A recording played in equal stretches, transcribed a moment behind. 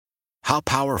How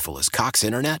powerful is Cox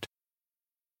Internet?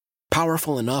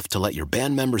 Powerful enough to let your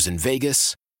band members in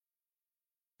Vegas,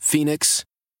 Phoenix,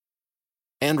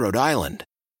 and Rhode Island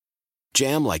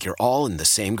jam like you're all in the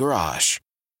same garage.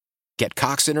 Get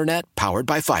Cox Internet powered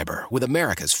by fiber with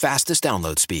America's fastest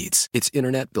download speeds. It's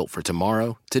internet built for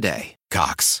tomorrow, today.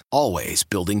 Cox, always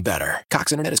building better.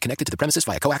 Cox Internet is connected to the premises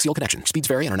via coaxial connection. Speeds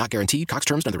vary and are not guaranteed. Cox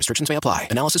terms and other restrictions may apply.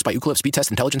 Analysis by Ookla Speed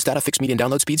Test Intelligence Data. Fixed median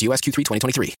download speeds. US Q3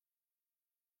 2023.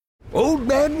 Old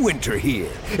Man Winter here.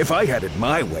 If I had it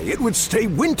my way, it would stay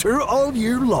winter all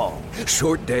year long.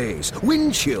 Short days,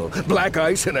 wind chill, black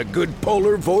ice, and a good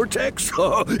polar vortex.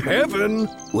 Oh, heaven.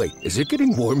 Wait, is it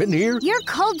getting warm in here? Your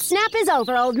cold snap is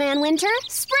over, Old Man Winter.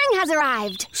 Spring has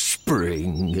arrived.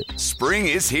 Spring. Spring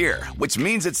is here, which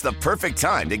means it's the perfect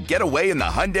time to get away in the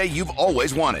Hyundai you've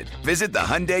always wanted. Visit the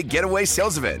Hyundai Getaway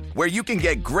Sales Event, where you can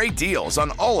get great deals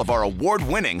on all of our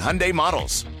award-winning Hyundai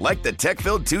models, like the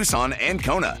tech-filled Tucson and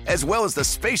Kona, as well as the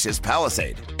spacious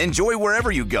Palisade. Enjoy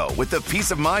wherever you go with the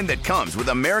peace of mind that comes with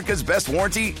America's best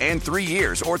warranty and 3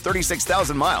 years or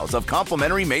 36,000 miles of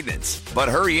complimentary maintenance. But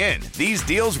hurry in, these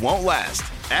deals won't last.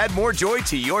 Add more joy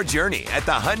to your journey at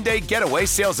the Hyundai Getaway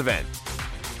Sales Event.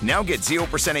 Now get 0%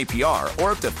 APR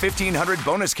or up to $1,500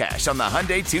 bonus cash on the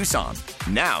Hyundai Tucson.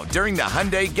 Now, during the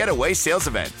Hyundai Getaway Sales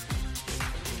Event.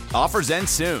 Offers end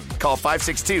soon. Call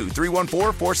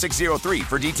 562-314-4603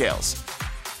 for details.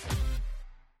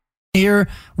 Here,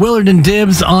 Willard and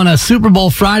Dibbs on a Super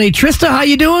Bowl Friday. Trista, how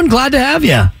you doing? Glad to have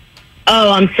you.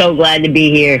 Oh, I'm so glad to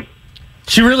be here.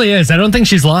 She really is. I don't think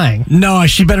she's lying. No,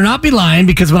 she better not be lying,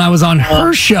 because when I was on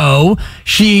her show,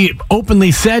 she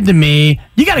openly said to me,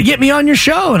 "You got to get me on your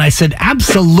show." And I said,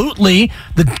 absolutely.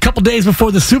 The couple days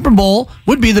before the Super Bowl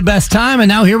would be the best time. And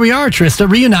now here we are, Trista,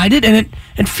 reunited. And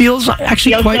it feels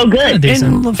actually quite so good.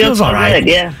 It feels all right. Good,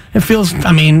 yeah. It feels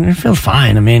fine.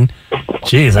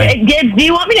 Geez. Do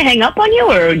you want me to hang up on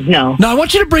you or no? No, I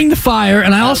want you to bring the fire,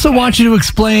 and I also want you to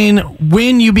explain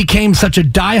when you became such a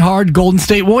diehard Golden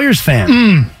State Warriors fan.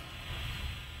 My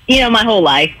whole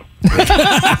life.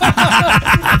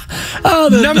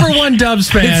 Number one Dubs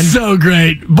fan. It's so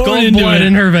great. Gold blood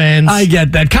in her veins. I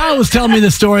get that. Kyle was telling me the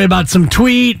story about some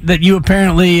tweet that you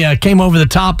apparently came over the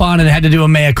top on and had to do a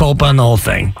mea culpa on the whole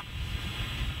thing.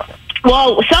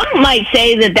 Well, some might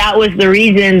say that was the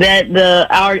reason that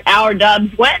our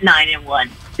Dubs went 9-1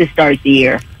 to start the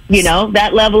year.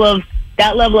 That level of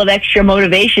extra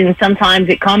motivation. Sometimes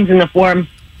it comes in the form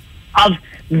of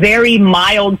very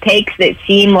mild takes that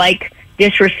seem like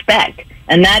disrespect,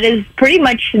 and that is pretty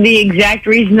much the exact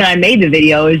reason that I made the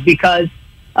video. Is because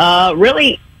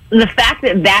really the fact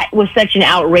that was such an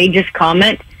outrageous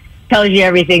comment tells you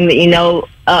everything that you know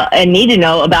and need to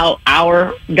know about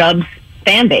our Dubs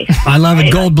fan base. I love it.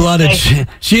 Gold-blooded.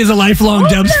 She is a lifelong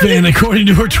Dubs fan, according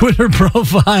to her Twitter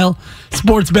profile.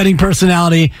 Sports betting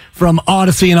personality from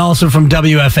Odyssey and also from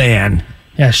WFAN.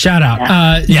 Yeah, shout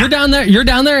out. You're down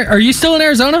there. Are you still in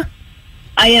Arizona?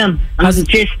 I am. I'm just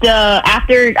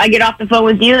after I get off the phone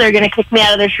with you, they're going to kick me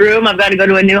out of this room. I've got to go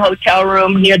to a new hotel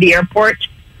room near the airport,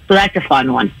 so that's a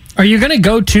fun one. Are you going to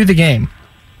go to the game?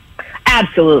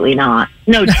 Absolutely not.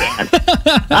 No chance.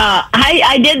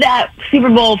 I did that Super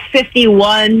Bowl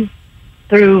 51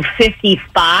 through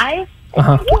 55,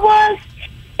 I think it was.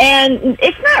 And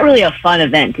it's not really a fun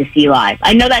event to see live.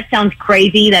 I know that sounds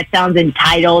crazy. That sounds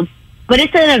entitled. But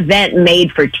it's an event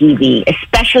made for TV,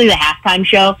 especially the halftime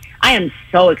show. I am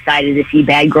so excited to see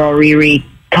Bad Girl Riri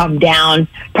come down,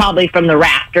 probably from the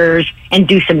rafters, and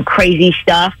do some crazy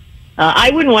stuff.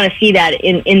 I wouldn't want to see that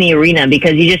in the arena,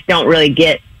 because you just don't really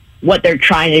get what they're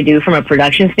trying to do from a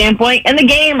production standpoint. And the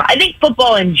game, I think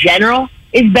football in general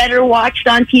is better watched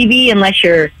on TV unless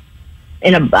you're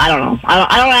in I don't know.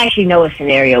 I don't actually know a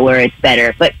scenario where it's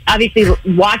better. But obviously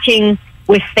watching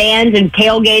with fans and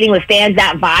tailgating with fans,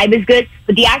 that vibe is good.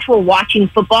 But the actual watching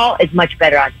football is much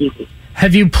better on TV.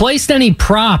 Have you placed any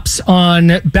props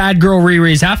on Bad Girl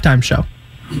Riri's halftime show?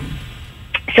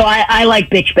 So I like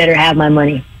Bitch Better Have My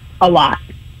Money a lot.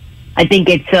 I think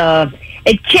the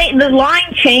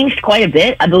line changed quite a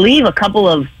bit. I believe a couple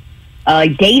of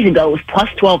days ago it was plus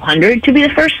 1,200 to be the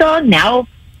first song. Now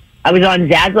I was on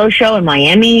Zaslo's show in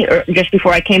Miami just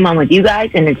before I came on with you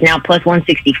guys, and it's now plus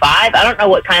 165. I don't know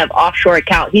what kind of offshore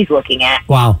account he's looking at.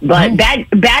 Wow. But Bad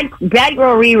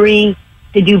Girl Riri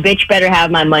to do Bitch Better Have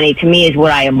My Money, to me, is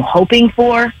what I am hoping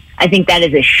for. I think that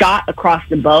is a shot across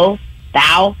the bow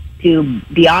to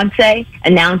Beyonce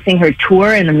announcing her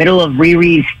tour in the middle of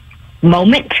Riri's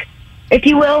moment, if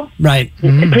you will. Right.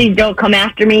 Mm-hmm. Please don't come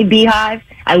after me, Beehive.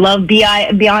 I love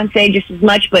Beyonce just as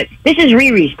much, but this is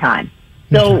Riri's time.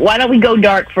 So why don't we go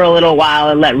dark for a little while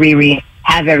and let Riri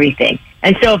have everything?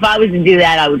 And so if I was to do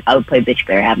that, I would play Bitch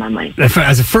Better Have My Money.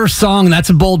 As a first song, that's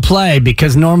a bold play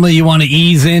because normally you want to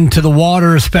ease into the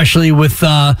water, especially with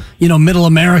Middle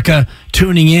America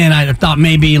tuning in. I thought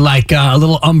maybe like a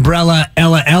little Umbrella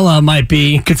Ella Ella might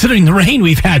be, considering the rain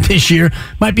we've had this year,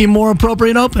 might be a more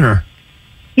appropriate opener.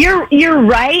 You're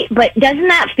right, but doesn't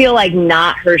that feel like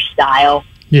not her style?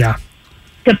 Yeah.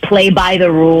 To play by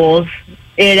the rules,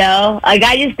 Like,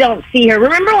 I just don't see her.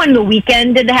 Remember when The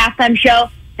Weeknd did the halftime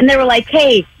show? And they were like,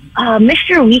 hey,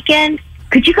 Mr. Weeknd,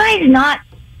 could you guys not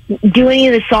do any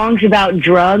of the songs about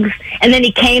drugs? And then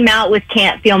he came out with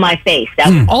Can't Feel My Face. That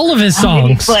was all of his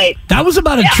songs. That was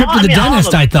about a trip to the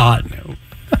dentist, I thought.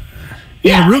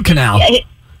 Root canal.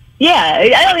 Yeah,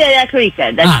 that's what he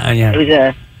said.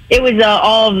 It was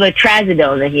all of the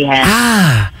Trazodone that he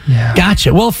had.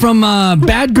 Gotcha. Well, from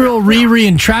Bad Girl Riri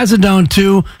and Trazodone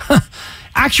to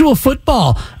actual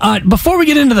football. Before we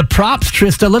get into the props,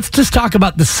 Trista, let's just talk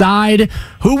about the side.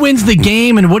 Who wins the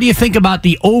game, and what do you think about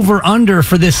the over-under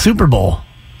for this Super Bowl?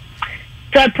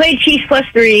 So I played Chiefs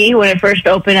 +3 when it first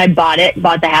opened. I bought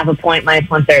the ½ point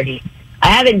 -130. I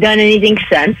haven't done anything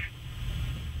since.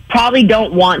 Probably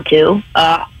don't want to.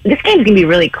 This game's going to be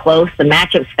really close. The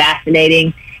matchup's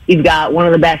fascinating. You've got one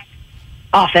of the best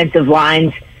offensive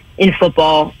lines in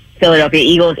football, Philadelphia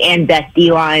Eagles, and best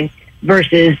D-line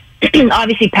versus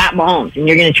obviously Pat Mahomes, and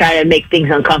you're going to try to make things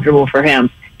uncomfortable for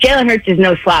him. Jalen Hurts is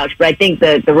no slouch, but I think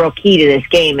the real key to this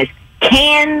game is,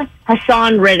 can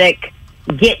Hassan Reddick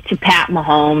get to Pat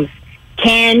Mahomes?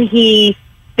 Can he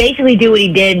basically do what he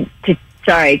did to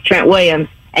Trent Williams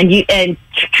and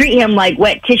treat him like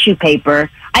wet tissue paper?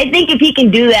 I think if he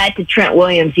can do that to Trent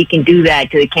Williams, he can do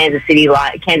that to the Kansas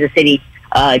City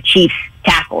Chiefs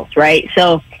tackles, right?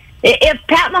 So if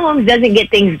Pat Mahomes doesn't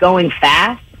get things going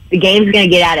fast, the game's going to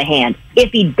get out of hand.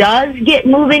 If he does get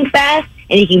moving fast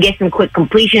and he can get some quick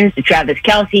completions to Travis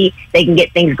Kelce, they can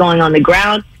get things going on the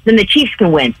ground, then the Chiefs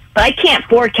can win. But I can't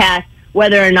forecast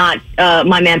whether or not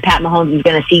my man Pat Mahomes is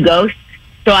going to see ghosts.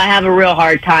 So I have a real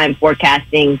hard time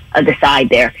forecasting the side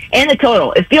there. And the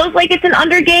total. It feels like it's an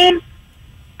under game,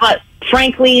 but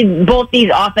frankly, both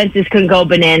these offenses can go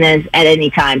bananas at any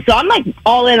time. So I'm like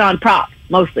all in on props,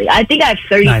 mostly. I think I have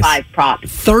 35 props.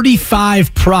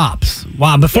 35 props.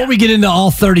 Wow. Before we get into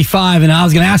all 35, and I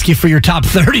was going to ask you for your top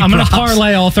 30 I'm going to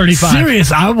parlay all 35.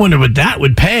 Serious. I wonder what that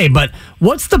would pay. But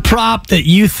what's the prop that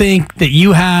you think that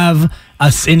you have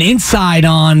an insight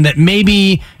on that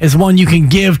maybe is one you can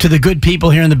give to the good people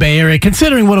here in the Bay Area,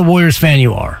 considering what a Warriors fan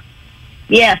you are?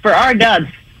 Yeah, for our Dubs.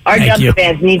 Our Dubs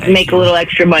fans need to make a little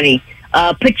extra money.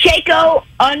 Pacheco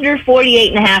under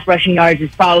 48.5 rushing yards is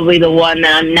probably the one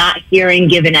that I'm not hearing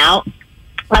given out.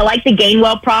 I like the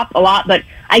Gainwell prop a lot, but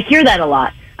I hear that a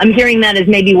lot. I'm hearing that as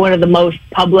maybe one of the most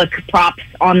public props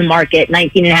on the market,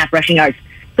 19.5 rushing yards.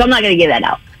 So I'm not going to give that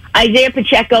out. Isaiah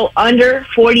Pacheco under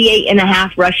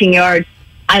 48.5 rushing yards.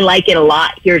 I like it a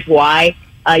lot. Here's why.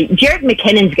 Jerick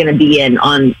McKinnon's going to be in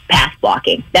on pass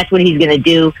blocking. That's what he's going to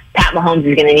do. Pat Mahomes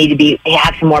is going to need to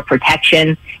have some more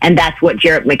protection, and that's what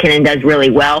Jerick McKinnon does really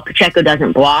well. Pacheco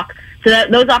doesn't block. So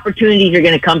those opportunities are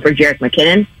going to come for Jerick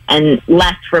McKinnon and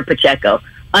less for Pacheco.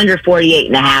 Under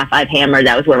 48.5, I've hammered.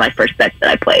 That was one of my first bets that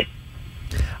I played.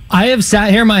 I have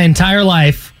sat here my entire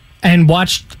life and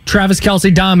watched Travis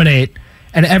Kelce dominate,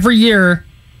 and every year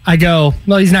I go,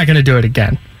 well, he's not going to do it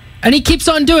again. And he keeps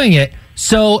on doing it.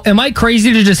 So am I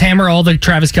crazy to just hammer all the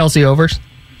Travis Kelce overs?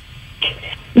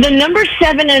 The number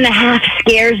 7.5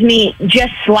 scares me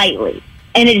just slightly,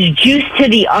 and it's juiced to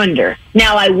the under.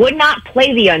 Now, I would not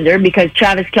play the under because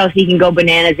Travis Kelce can go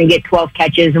bananas and get 12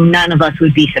 catches, and none of us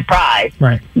would be surprised.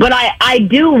 Right. But I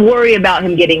do worry about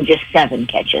him getting just 7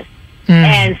 catches.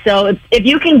 And so if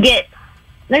you can get,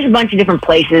 there's a bunch of different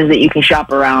places that you can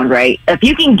shop around, right? If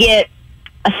you can get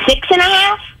a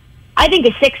 6.5, I think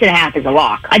a 6.5 is a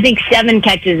lock. I think 7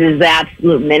 catches is the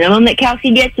absolute minimum that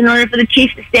Kelce gets in order for the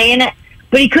Chiefs to stay in it.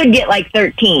 But he could get like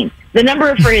 13. The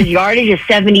number for his yardage is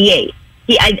 78.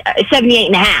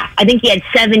 78.5. I think he had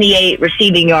 78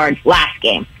 receiving yards last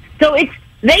game. So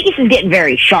Vegas is getting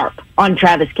very sharp on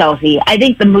Travis Kelce. I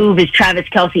think the move is Travis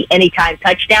Kelce anytime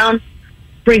touchdown.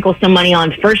 Sprinkle some money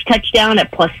on first touchdown at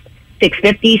plus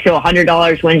 650. So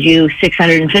 $100 wins you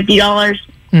 $650.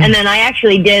 And then I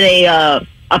actually did a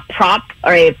prop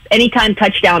or a anytime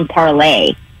touchdown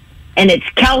parlay, and it's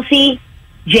Kelce,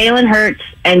 Jalen Hurts,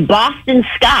 and Boston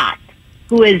Scott,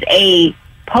 who is a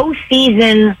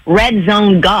postseason red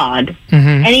zone god.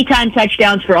 Anytime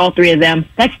touchdowns for all 3 of them.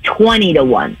 That's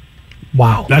 20-1.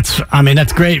 Wow, that's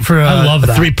great for I love a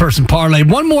that. 3-person parlay.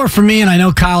 One more for me, and I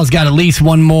know Kyle's got at least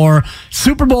one more.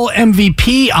 Super Bowl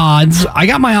MVP odds. I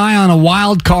got my eye on a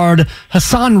wild card,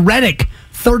 Hassan Reddick,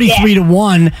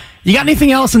 33-1. You got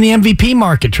anything else in the MVP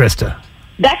market, Trista?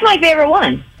 That's my favorite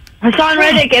one. Hassan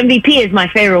Reddick MVP is my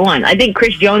favorite one. I think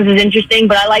Chris Jones is interesting,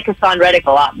 but I like Hassan Reddick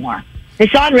a lot more.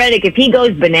 Hassan Reddick, if he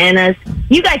goes bananas,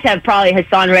 you guys have probably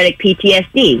Hassan Reddick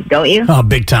PTSD, don't you? Oh,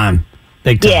 big time.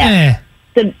 Big time. Yeah.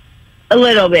 So, a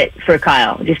little bit for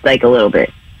Kyle, just like a little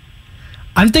bit.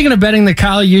 I'm thinking of betting the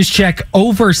Kyle Juszczyk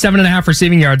over 7.5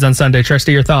 receiving yards on Sunday.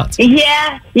 Trista, your thoughts?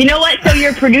 Yeah. You know what? So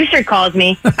your producer calls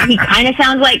me. He kind of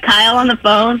sounds like Kyle on the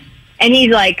phone, and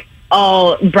he's like,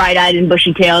 all bright-eyed and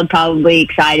bushy-tailed, probably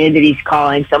excited that he's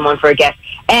calling someone for a guest.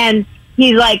 And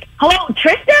he's like, hello,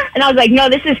 Trista? And I was like, no,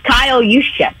 this is Kyle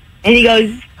Juszczyk. And he goes,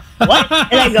 what?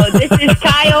 And I go, this is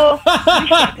Kyle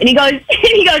Juszczyk. And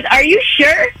he goes, are you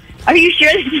sure? Are you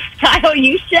sure this is Kyle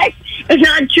Juszczyk? It's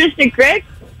not Trista Crick?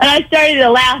 And I started to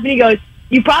laugh, and he goes,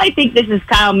 you probably think this is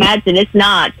Kyle Madsen. It's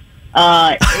not.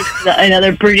 It's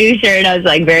another producer. And I was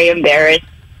like very embarrassed.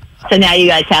 So now you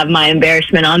guys have my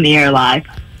embarrassment on the air live.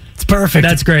 It's perfect.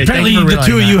 That's great. Apparently, the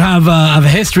two of you have a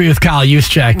history with Kyle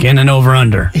Juszczyk and an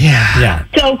over-under. Yeah.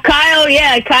 So Kyle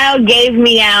gave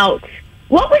me out.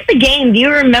 What was the game? Do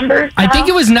you remember? I think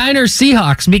it was Niners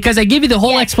Seahawks, because I gave you the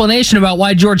whole explanation about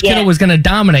why George Kittle was going to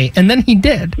dominate, and then he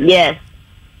did. Yes.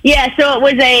 Yeah, so it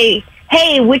was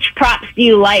hey, which props do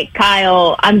you like,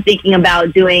 Kyle? I'm thinking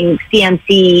about doing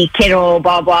CMC, Kittle,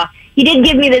 blah, blah. He did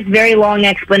give me this very long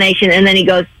explanation, and then he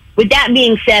goes, with that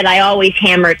being said, I always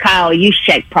hammer Kyle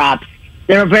Juszczyk props.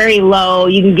 They're very low.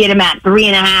 You can get them at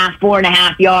 3.5,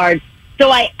 4.5 yards. So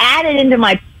I added into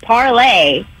my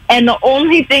parlay, and the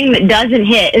only thing that doesn't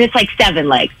hit, and it's like 7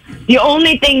 legs, the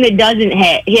only thing that doesn't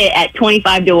hit at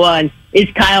 25-1 is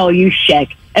Kyle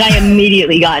Juszczyk. And I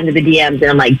immediately got into the DMs, and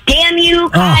I'm like, damn you,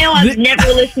 Kyle, I'm never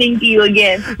listening to you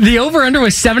again. The over-under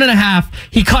was 7.5.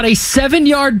 He caught a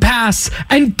 7-yard pass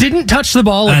and didn't touch the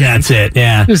ball again. And that's it,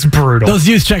 yeah. It was brutal. Those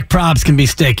Juszczyk props can be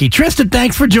sticky. Tristan,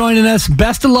 thanks for joining us.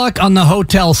 Best of luck on the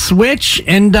hotel switch,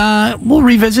 and we'll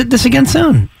revisit this again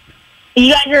soon.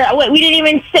 You guys are. We didn't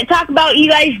even talk about you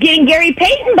guys getting Gary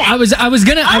Payton back. I was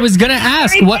gonna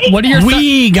ask what are your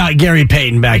We got Gary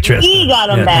Payton back, Tristan. We got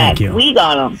him back. Thank you. We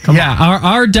got him.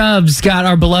 Our Dubs got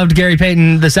our beloved Gary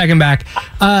Payton the second back.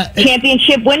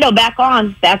 Championship window back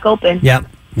open. Yep.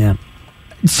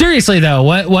 Seriously though,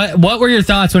 what were your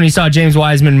thoughts when you saw James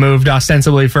Wiseman moved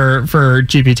ostensibly for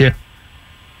GP2?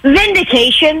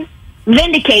 Vindication.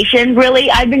 Really,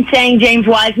 I've been saying James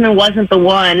Wiseman wasn't the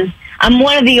one. I'm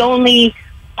one of the only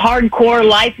hardcore,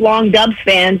 lifelong Dubs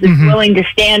fans that's willing to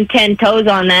stand 10 toes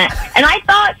on that. And I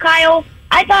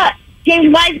thought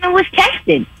James Wiseman was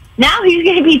tested. Now he's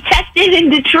going to be tested in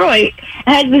Detroit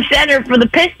as the center for the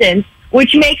Pistons,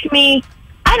 which makes me,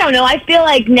 I don't know, I feel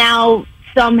like now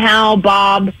somehow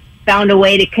Bob found a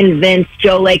way to convince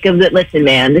Joe Lacob that, listen,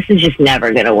 man, this is just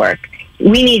never going to work.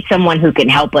 We need someone who can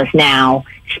help us now.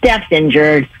 Steph's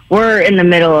injured. We're in the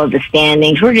middle of the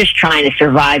standings. We're just trying to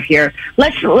survive here.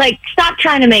 Let's stop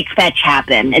trying to make fetch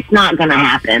happen. It's not going to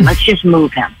happen. Let's just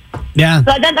move him. Yeah.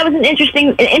 So I thought that was an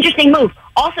interesting move.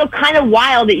 Also, kind of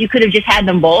wild that you could have just had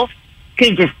them both. Could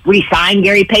have just re-signed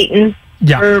Gary Payton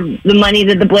for the money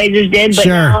that the Blazers did. But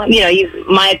now,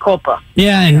 mea culpa.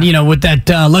 Yeah, and with that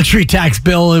luxury tax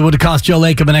bill, it would have cost Joe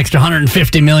Lacob an extra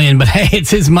 $150 million. But hey, it's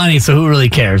his money, so who really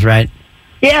cares, right?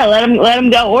 Yeah, let him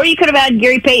go. Or you could have had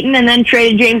Gary Payton and then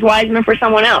traded James Wiseman for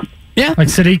someone else. Yeah. Like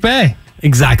Sadiq Bey.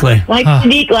 Exactly. Like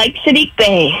Sadiq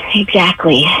Bey.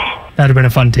 Exactly. That'd have been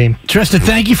a fun team. Trista,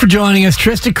 thank you for joining us.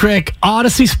 Trista Crick,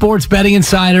 Odyssey Sports Betting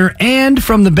Insider, and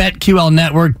from the BetQL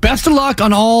Network. Best of luck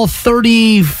on all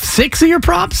 36 of your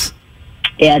props.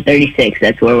 Yeah, 36.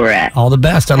 That's where we're at. All the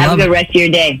best. Have a good rest of your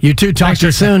day. You too. Talk to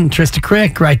you soon. Trista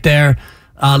Crick right there.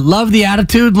 Love the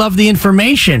attitude, love the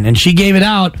information. And she gave it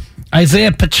out.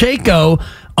 Isaiah Pacheco,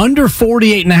 under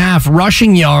 48.5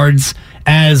 rushing yards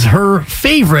as her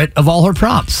favorite of all her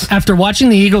props. After watching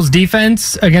the Eagles'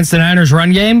 defense against the Niners'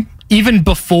 run game, even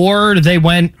before they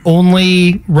went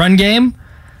only run game,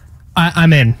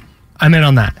 I'm in. I'm in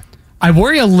on that. I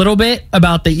worry a little bit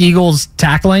about the Eagles'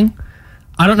 tackling.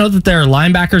 I don't know that their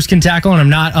linebackers can tackle, and I'm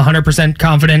not 100%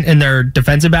 confident in their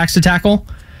defensive backs to tackle.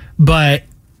 But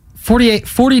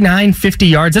 49, 50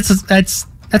 yards,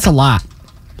 that's a lot.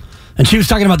 And she was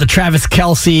talking about the Travis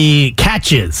Kelce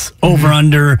catches over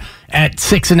under at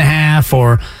 6.5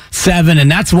 or 7.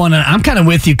 And that's one I'm kind of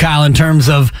with you, Kyle, in terms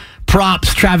of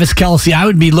props. Travis Kelce, I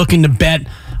would be looking to bet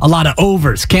a lot of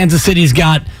overs. Kansas City's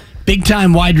got big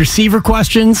time wide receiver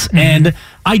questions. And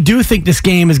I do think this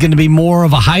game is going to be more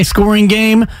of a high scoring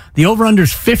game. The over under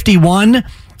is 51.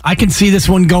 I can see this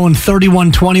one going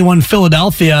 31-21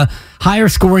 Philadelphia. Higher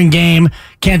scoring game.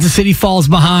 Kansas City falls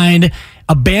behind.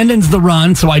 abandons the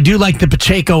run, so I do like the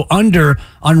Pacheco under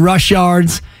on rush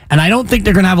yards, and I don't think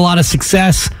they're going to have a lot of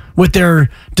success with their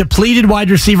depleted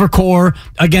wide receiver core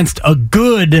against a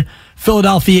good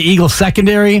Philadelphia Eagles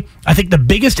secondary. I think the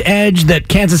biggest edge that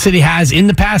Kansas City has in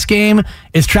the pass game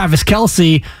is Travis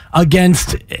Kelce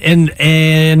against an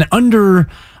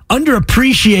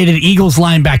underappreciated Eagles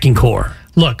linebacking core.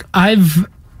 Look, I've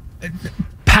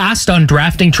passed on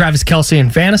drafting Travis Kelce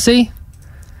in fantasy.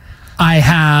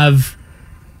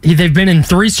 They've been in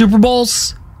 3 Super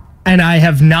Bowls, and I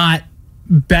have not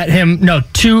bet him. No,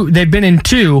 2. They've been in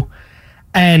 2,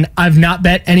 and I've not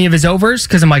bet any of his overs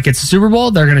because I'm like, it's a Super Bowl.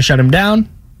 They're going to shut him down,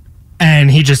 and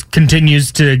he just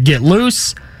continues to get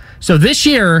loose. So this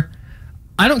year,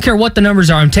 I don't care what the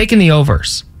numbers are. I'm taking the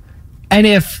overs. And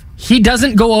if he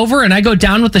doesn't go over and I go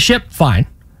down with the ship, fine.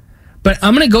 But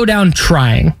I'm going to go down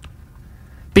trying,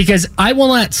 because I will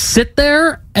not sit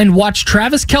there and watch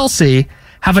Travis Kelce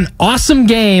have an awesome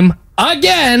game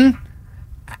again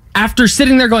after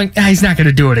sitting there going, he's not going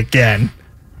to do it again.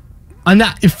 I'm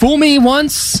not. Fool me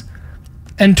once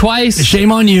and twice.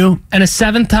 Shame on you. And a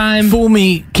 7th time. Fool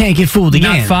me, can't get fooled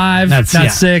again. Not 5, not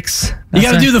 6. You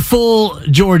got to do the full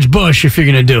George Bush if you're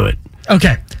going to do it.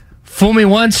 Okay. Fool me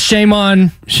once, shame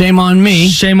on me.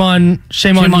 Shame on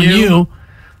you.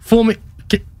 Fool me.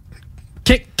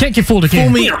 Can't get fooled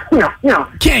again.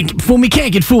 Fool me,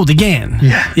 can't get fooled again.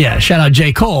 Yeah. Shout out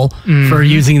J. Cole for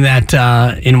using that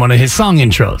in one of his song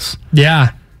intros.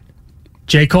 Yeah.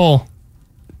 J. Cole.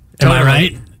 Am I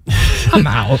right? I'm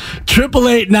out.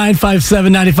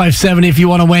 888-957-9570 if you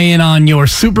want to weigh in on your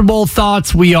Super Bowl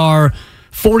thoughts. We are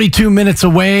 42 minutes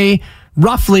away,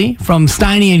 roughly, from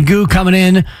Steiny and Goo coming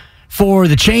in for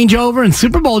the changeover, and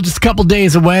Super Bowl just a couple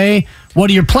days away. What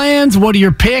are your plans? What are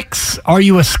your picks? Are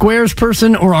you a Squares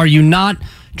person or are you not?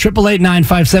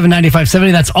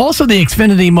 888-957-9570. That's also the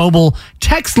Xfinity mobile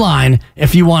text line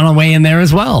if you want to weigh in there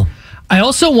as well. I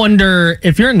also wonder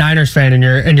if you're a Niners fan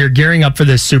and you're gearing up for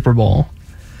this Super Bowl,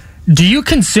 do you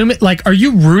consume it? Like, are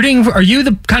you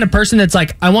the kind of person that's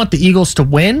like, I want the Eagles to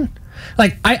win?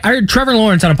 Like, I heard Trevor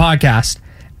Lawrence on a podcast,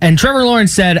 and Trevor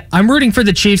Lawrence said, I'm rooting for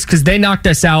the Chiefs because they knocked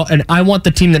us out, and I want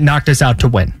the team that knocked us out to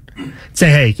win. Say,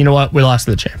 hey, you know what? We lost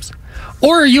to the champs.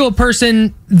 Or are you a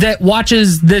person that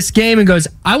watches this game and goes,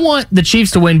 I want the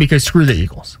Chiefs to win because screw the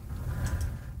Eagles?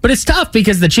 But it's tough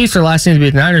because the Chiefs are last team to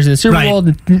beat the Niners in the Super Bowl.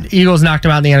 The Eagles knocked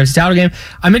them out in the NFC title game.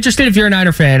 I'm interested if you're a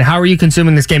Niner fan, how are you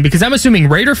consuming this game? Because I'm assuming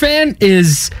Raider fan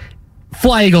is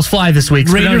fly Eagles fly this week.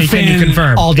 Raider Spadoni, fan can you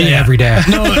confirm? All day, every day.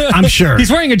 No, I'm sure. He's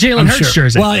wearing a Jalen Hurts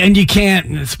jersey. Well, and you can't.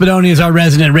 Spadoni is our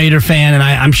resident Raider fan, and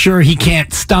I'm sure he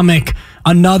can't stomach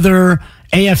another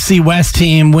AFC West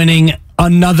team winning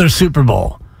another Super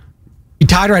Bowl. You're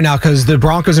tied right now because the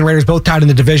Broncos and Raiders both tied in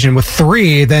the division with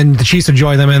 3. Then the Chiefs would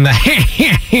join them in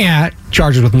the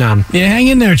Chargers with none. Yeah, hang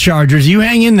in there, Chargers. You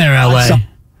hang in there, LA.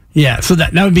 Yeah, so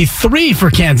that would be 3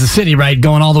 for Kansas City, right?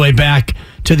 Going all the way back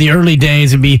to the early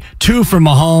days. It'd be 2 for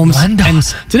Mahomes. And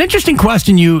it's an interesting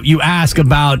question you ask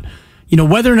about,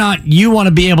 whether or not you want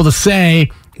to be able to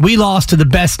say we lost to the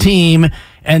best team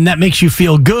and that makes you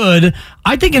feel good.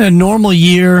 I think in a normal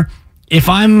year, if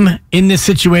I'm in this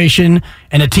situation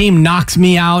and a team knocks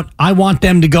me out, I want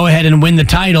them to go ahead and win the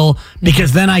title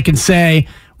because then I can say,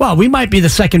 well, we might be the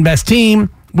second best team.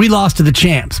 We lost to the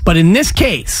champs. But in this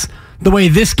case, the way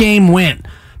this game went,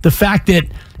 the fact that,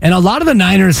 and a lot of the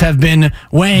Niners have been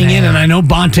weighing in, and I know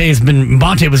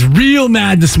Bonte was real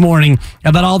mad this morning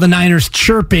about all the Niners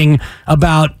chirping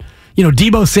about,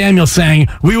 Deebo Samuel saying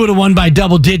we would have won by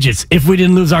double digits if we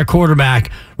didn't lose our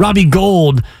quarterback. Robbie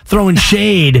Gould throwing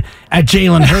shade at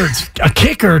Jalen Hurts. A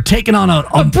kicker taking on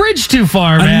a bridge too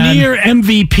far, man. A near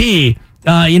MVP.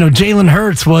 Jalen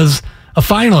Hurts was a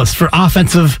finalist for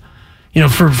offensive,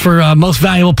 for most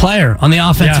valuable player on the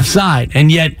offensive side.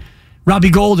 And yet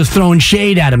Robbie Gould is throwing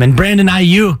shade at him. And Brandon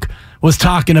Ayuk was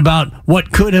talking about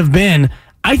what could have been.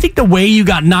 I think the way you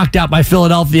got knocked out by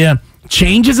Philadelphia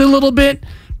changes a little bit.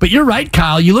 But you're right,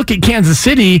 Kyle. You look at Kansas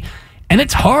City, and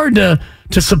it's hard to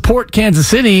support Kansas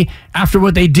City after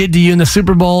what they did to you in the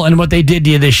Super Bowl and what they did to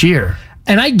you this year.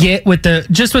 And I get with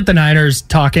the Niners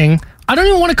talking, I don't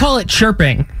even want to call it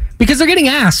chirping because they're getting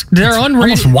asked. They're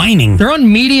almost whining. They're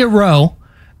on Media Row,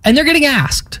 and they're getting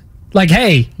asked, like,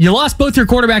 hey, you lost both your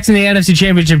quarterbacks in the NFC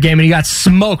Championship game, and you got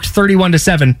smoked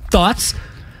 31-7. Thoughts?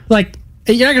 Like,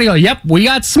 you're not going to go, yep, we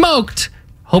got smoked.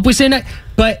 Hope we say that.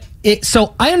 But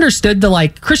so I understood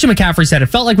Christian McCaffrey said it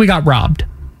felt like we got robbed.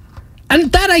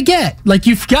 And that I get. Like,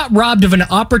 you've got robbed of an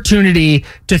opportunity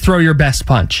to throw your best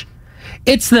punch.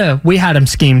 It's we had him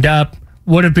schemed up.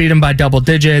 would have beat them by double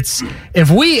digits. If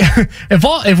we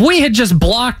had just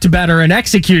blocked better and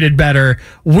executed better,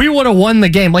 we would have won the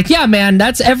game. Like, yeah, man,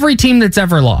 that's every team that's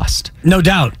ever lost. No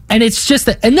doubt. And it's just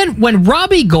and then when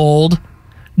Robbie Gould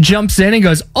jumps in and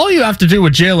goes, all you have to do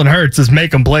with Jalen Hurts is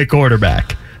make him play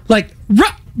quarterback. Like,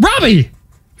 Robbie,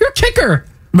 you're a kicker.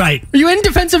 Right. Are you in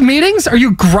defensive meetings? Are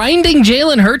you grinding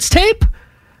Jalen Hurts tape?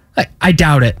 I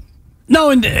doubt it. No,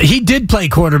 and he did play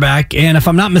quarterback, and if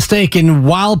I'm not mistaken,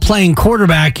 while playing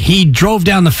quarterback, he drove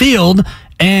down the field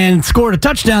and scored a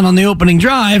touchdown on the opening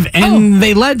drive, and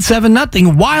they led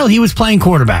 7-0 while he was playing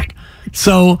quarterback.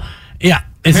 So, yeah.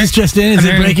 Is this just in? Is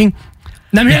it breaking?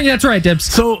 I'm hearing that's right, Dibs.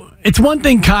 So, it's one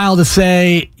thing, Kyle, to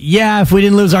say, yeah, if we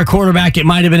didn't lose our quarterback, it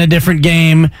might have been a different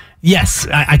game. Yes,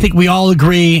 I think we all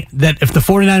agree that if the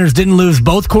 49ers didn't lose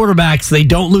both quarterbacks, they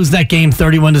don't lose that game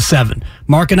 31-7.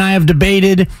 Mark and I have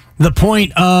debated the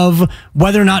point of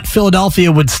whether or not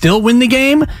Philadelphia would still win the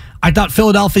game. I thought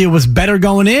Philadelphia was better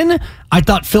going in. I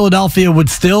thought Philadelphia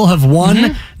would still have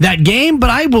won that game.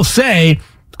 But I will say,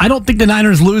 I don't think the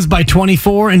Niners lose by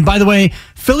 24. And by the way,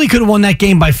 Philly could have won that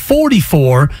game by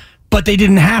 44, but they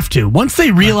didn't have to. Once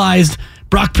they realized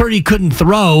Brock Purdy couldn't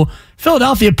throw,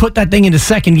 Philadelphia put that thing into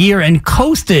second gear and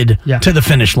coasted to the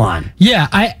finish line. Yeah,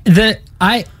 I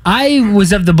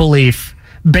was of the belief,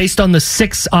 based on the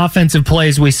 6 offensive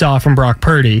plays we saw from Brock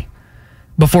Purdy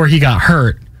before he got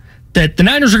hurt, that the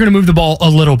Niners are going to move the ball a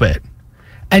little bit.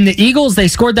 And the Eagles, they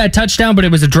scored that touchdown, but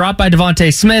it was a drop by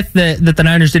Devontae Smith that the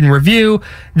Niners didn't review.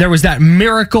 There was that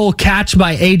miracle catch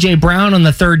by A.J. Brown on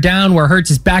the third down where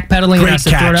Hurts is backpedaling. Great and has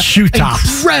to catch, throw it shoe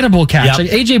tops. Incredible catch.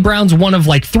 Like, A.J. Brown's one of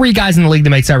like 3 guys in the league that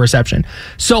makes that reception.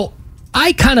 So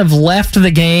I kind of left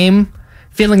the game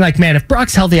feeling like, man, if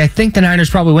Brock's healthy, I think the Niners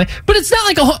probably win. But it's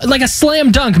not like a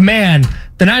slam dunk, man.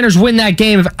 The Niners win that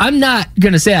game. I'm not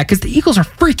going to say that because the Eagles are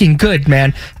freaking good,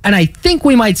 man. And I think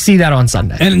we might see that on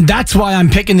Sunday. And that's why I'm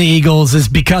picking the Eagles, is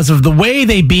because of the way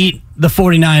they beat the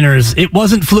 49ers. It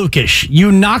wasn't flukish.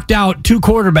 You knocked out 2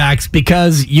 quarterbacks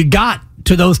because you got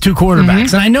to those 2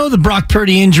 quarterbacks. And I know the Brock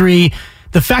Purdy injury,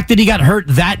 the fact that he got hurt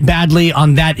that badly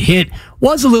on that hit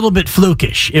was a little bit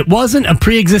flukish. It wasn't a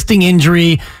pre-existing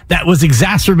injury that was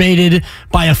exacerbated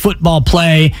by a football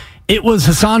play. It was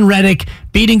Hassan Reddick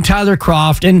beating Tyler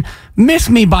Kroft. And miss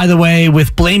me, by the way,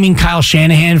 with blaming Kyle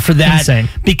Shanahan for that. Insane.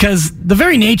 Because the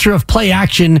very nature of play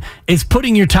action is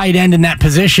putting your tight end in that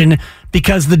position,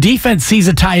 because the defense sees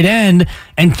a tight end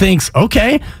and thinks,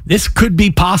 okay, this could be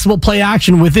possible play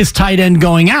action with this tight end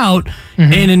going out.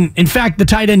 And in fact, the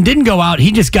tight end didn't go out.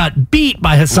 He just got beat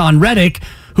by Hassan Reddick,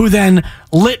 who then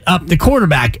lit up the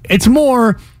quarterback. It's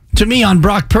more, to me, on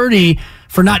Brock Purdy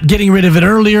for not getting rid of it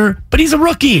earlier, but he's a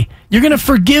rookie. You're going to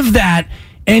forgive that.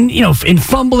 And, you know, in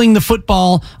fumbling the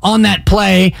football on that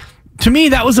play, to me,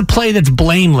 that was a play that's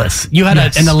blameless. You had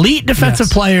an elite defensive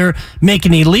player make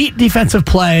an elite defensive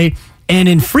play, and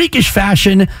in freakish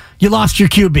fashion, you lost your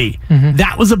QB.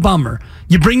 That was a bummer.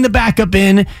 You bring the backup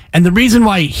in, and the reason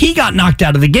why he got knocked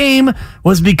out of the game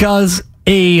was because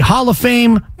a Hall of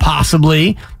Fame,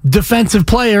 possibly, defensive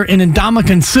player in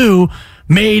Ndamukong Suh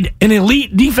made an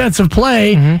elite defensive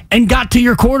play and got to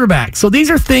your quarterback. So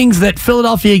these are things that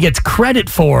Philadelphia gets credit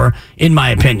for, in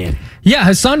my opinion. Yeah,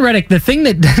 Hassan Reddick, the thing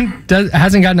that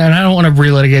hasn't gotten, and I don't want to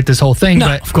relitigate this whole thing,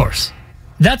 but of course,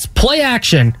 that's play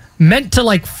action meant to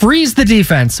like freeze the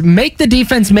defense, make the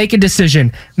defense make a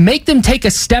decision, make them take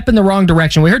a step in the wrong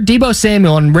direction. We heard Deebo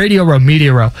Samuel on Radio Row,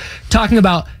 Media Row, talking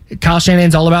about Kyle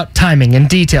Shanahan's all about timing and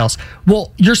details.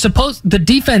 Well, the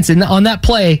defense on that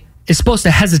play is supposed to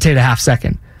hesitate a half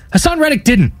second. Hassan Reddick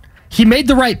didn't. He made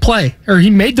the right play, or he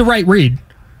made the right read.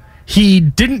 He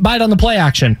didn't bite on the play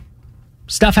action.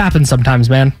 Stuff happens sometimes,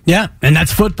 man. Yeah, and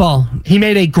that's football. He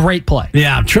made a great play.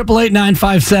 Yeah,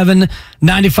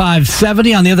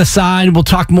 888-957-9570. On the other side, we'll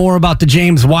talk more about the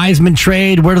James Wiseman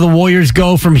trade. Where do the Warriors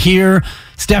go from here?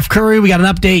 Steph Curry, we got an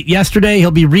update yesterday.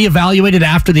 He'll be reevaluated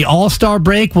after the All-Star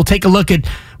break. We'll take a look at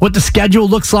what the schedule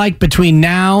looks like between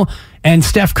now and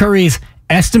Steph Curry's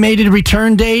estimated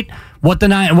return date, what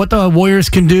the Warriors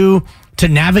can do to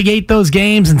navigate those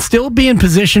games and still be in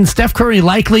position. Steph Curry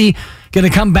likely going to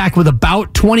come back with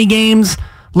about 20 games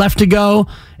left to go.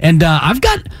 And I've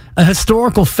got a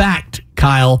historical fact,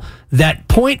 Kyle, that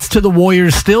points to the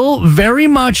Warriors still very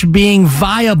much being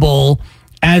viable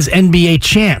as NBA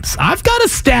champs. I've got a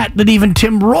stat that even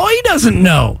Tim Roy doesn't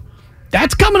know.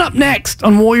 That's coming up next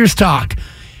on Warriors Talk.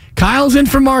 Kyle's in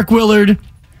for Mark Willard.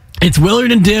 It's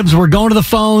Willard and Dibs. We're going to the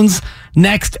phones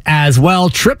next as well.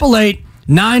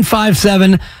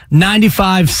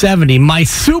 888-957-9570. My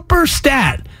super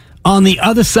stat On the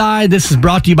other side, this is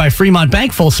brought to you by Fremont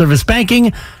Bank, full service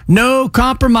banking. No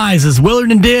compromises.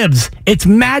 Willard and Dibbs. It's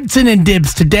Madsen and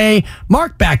Dibbs today.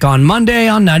 Mark back on Monday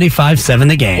on 95.7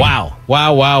 The Game. Wow.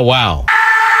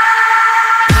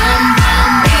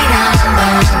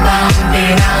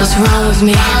 What's wrong with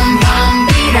me?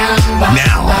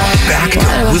 Now, back to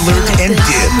Willard and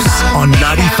Dibbs on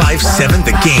 95.7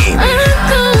 The Game. I'm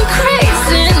going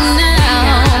crazy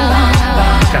now.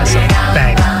 Guys,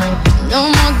 bang. No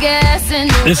more gas in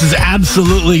the This is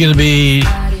absolutely going to be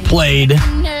played.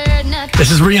 This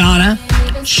is Rihanna.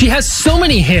 She has so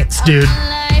many hits, dude.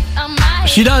 life.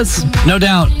 She does, no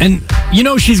doubt. And you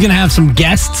know she's going to have some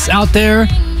guests out there.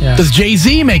 Yeah. Does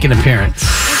Jay-Z make an appearance?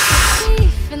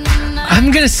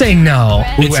 I'm going to say no.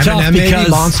 It's tough Eminem maybe, because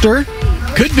Monster.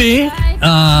 could be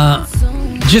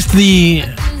just the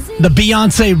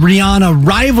Beyonce-Rihanna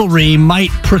rivalry might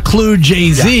preclude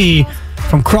Jay-Z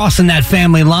from crossing that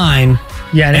family line.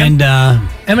 Yeah, And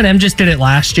Eminem just did it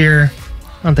last year.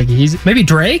 I don't think he's... Maybe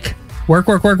Drake? Work.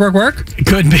 it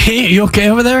could be. You okay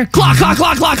over there? Clock.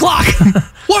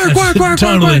 work.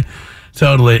 Totally.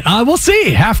 We'll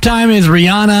see. Halftime is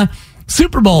Rihanna.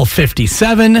 Super Bowl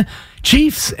 57.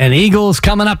 Chiefs and Eagles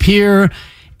coming up here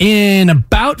in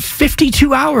about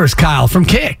 52 hours, Kyle, from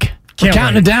Kick. We're Can't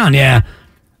counting wait. it down, yeah.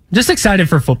 Just excited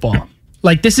for football.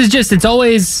 Like, this is just... It's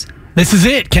always... This is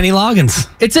it, Kenny Loggins.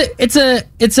 It's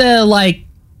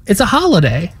a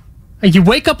holiday. Like, you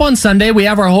wake up on Sunday, we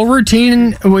have our whole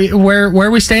routine where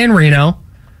we stay in Reno,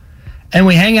 and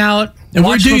we hang out. And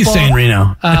where watch do you football. stay in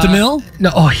Reno? At the Mill?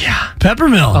 No, oh yeah, Pepper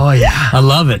Mill. oh yeah, I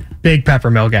love it. big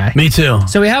Peppermill guy. Me too.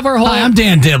 So we have our whole. Hi, I'm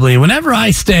Dan Dibley. Whenever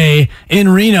I stay in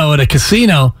Reno at a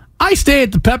casino, I stay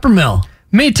at the Pepper Mill.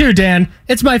 Me too, Dan.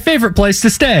 It's my favorite place to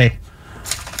stay.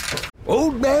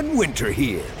 Old Man Winter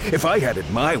here. If I had it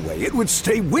my way, it would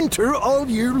stay winter all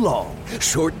year long.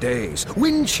 Short days,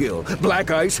 wind chill, black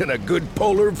ice, and a good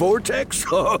polar vortex.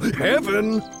 Oh,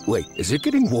 heaven. Wait, is it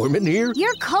getting warm in here?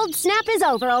 Your cold snap is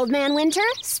over, Old Man Winter.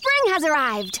 Spring has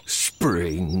arrived.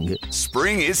 Spring.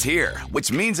 Spring is here,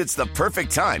 which means it's the perfect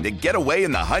time to get away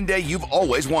in the Hyundai you've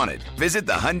always wanted. Visit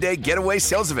the Hyundai Getaway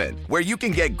Sales Event, where you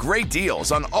can get great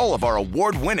deals on all of our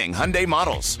award-winning Hyundai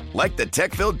models, like the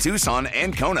tech-filled Tucson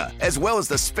and Kona, as well as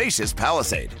the spacious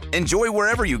Palisade. Enjoy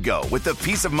wherever you go with the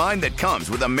peace of mind that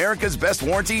comes with America's best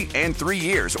warranty and 3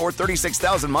 years or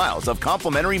 36,000 miles of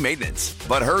complimentary maintenance.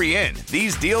 But hurry in,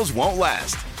 these deals won't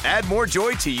last. Add more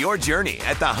joy to your journey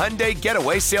at the Hyundai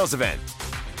Getaway Sales Event.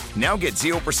 Now get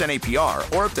 0% APR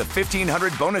or up to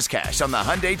 $1,500 bonus cash on the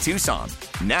Hyundai Tucson.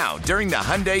 Now, during the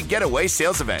Hyundai Getaway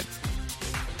Sales Event.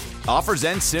 Offers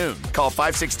end soon. Call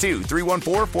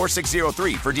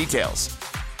 562-314-4603 for details.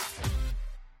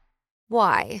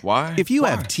 Why? If you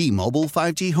have T-Mobile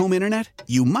 5G home internet,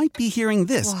 you might be hearing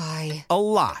this Why? a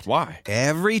lot.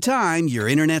 Every time your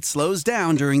internet slows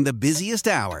down during the busiest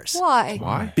hours.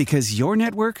 Why? Because your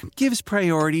network gives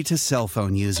priority to cell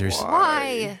phone users.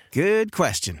 Why? Good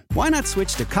question. Why not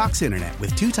switch to Cox Internet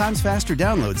with 2 times faster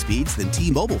download speeds than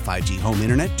T-Mobile 5G home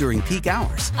internet during peak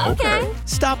hours? Okay.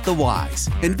 Stop the whys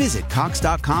and visit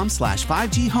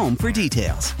cox.com/5G home for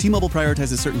details. T-Mobile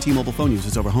prioritizes certain T-Mobile phone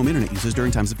users over home internet users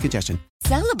during times of congestion.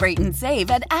 Celebrate and save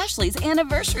at Ashley's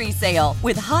Anniversary Sale.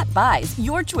 With Hot Buys,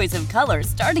 your choice of colors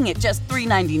starting at just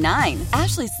 $3.99.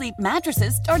 Ashley Sleep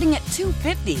mattresses starting at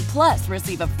 $2.50. Plus,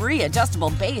 receive a free adjustable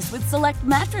base with select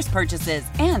mattress purchases.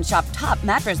 And shop top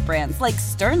mattress brands like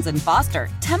Stearns & Foster,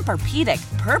 Tempur-Pedic,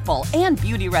 Purple, and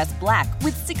Beautyrest Black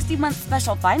with 60-month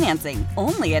special financing.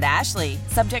 Only at Ashley.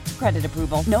 Subject to credit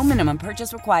approval. No minimum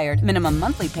purchase required. Minimum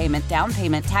monthly payment, down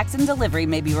payment, tax, and delivery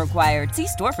may be required. See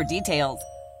store for details.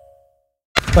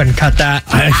 Go ahead and cut that.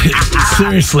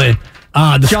 Seriously.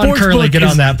 The John sports Curley, book get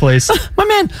is- on that, please. My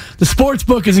man, the sports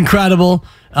book is incredible.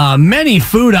 Many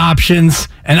food options.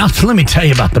 And let me tell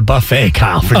you about the buffet,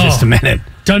 Kyle, for just a minute.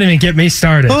 Don't even get me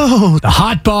started. Oh, the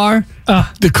hot bar,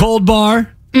 the cold bar,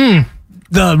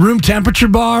 the room temperature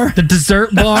bar, the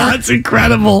dessert bar. That's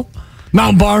incredible.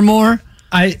 Mount Barmore.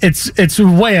 It's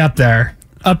way up there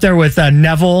with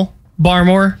Neville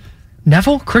Barmore.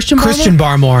 Neville? Christian Barmore? Christian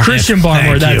Barmore. Christian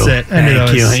Barmore, that's it.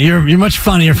 Thank you. You're much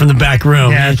funnier from the back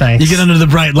room. Yeah, thanks. You get under the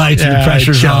bright lights and the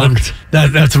pressure's on. choked.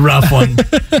 That's a rough one.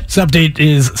 This update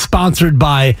is sponsored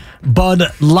by Bud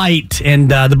Light and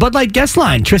the Bud Light guest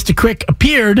line. Trista Crick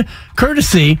appeared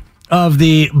courtesy of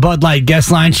the Bud Light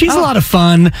guest line. She's a lot of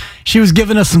fun. She was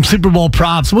giving us some Super Bowl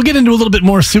props. We'll get into a little bit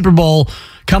more Super Bowl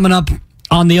coming up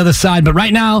on the other side. But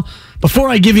right now, before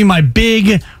I give you my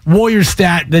big Warrior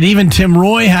stat that even Tim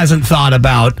Roy hasn't thought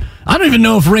about, I don't even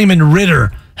know if Raymond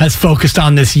Ritter has focused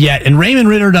on this yet. And Raymond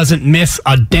Ritter doesn't miss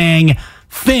a dang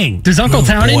thing. Does Uncle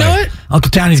Townie know it?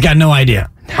 Uncle Townie's got no idea.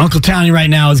 Uncle Townie right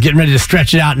now is getting ready to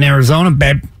stretch it out in Arizona,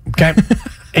 babe. Okay?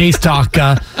 A's talk.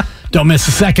 Don't miss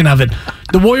a second of it.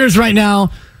 The Warriors right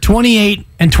now,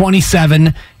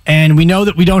 28-27, and we know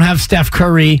that we don't have Steph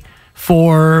Curry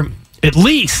for at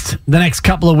least the next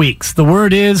couple of weeks. The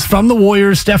word is from the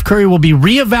Warriors, Steph Curry will be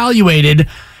reevaluated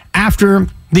after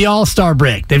the All-Star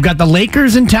break. They've got the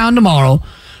Lakers in town tomorrow,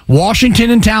 Washington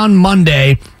in town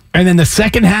Monday, and then the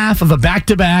second half of a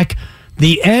back-to-back,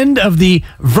 the end of the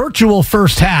virtual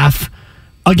first half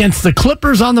against the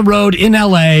Clippers on the road in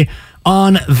L.A.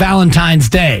 on Valentine's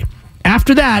Day.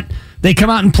 After that, they come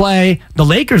out and play the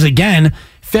Lakers again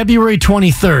February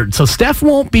 23rd. So Steph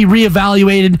won't be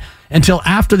reevaluated until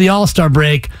after the All-Star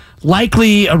break,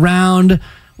 likely around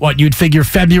what you'd figure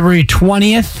February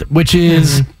 20th, which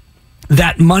is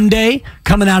that Monday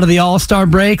coming out of the All-Star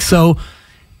break. So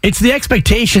it's the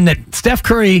expectation that Steph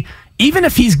Curry, even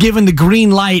if he's given the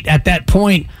green light at that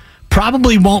point,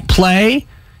 probably won't play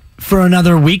for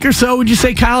another week or so. Would you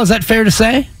say, Kyle? Is that fair to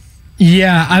say?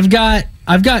 Yeah, I've got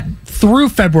through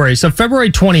February, so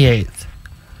February 28th.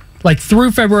 Like through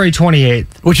February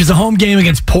 28th, which is a home game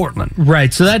against Portland.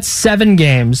 Right. So that's 7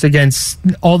 games against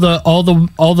all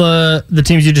the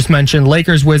teams you just mentioned: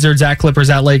 Lakers, Wizards, at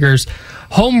Clippers, at Lakers,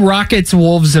 home Rockets,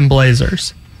 Wolves, and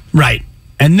Blazers. Right.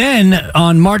 And then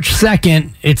on March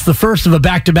 2nd, it's the first of a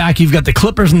back-to-back. You've got the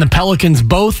Clippers and the Pelicans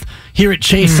both here at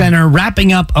Chase Center,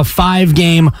 wrapping up a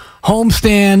 5-game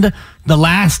homestand, the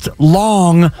last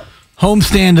long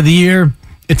homestand of the year.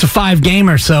 It's a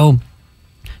 5-gamer, so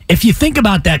if you think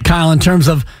about that, Kyle, in terms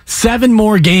of 7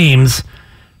 more games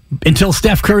until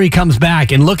Steph Curry comes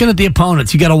back, and looking at the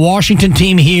opponents, you got a Washington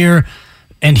team here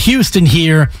and Houston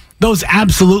here. Those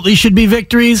absolutely should be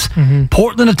victories.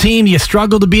 Portland, a team you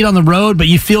struggle to beat on the road, but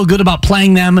you feel good about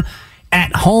playing them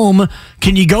at home.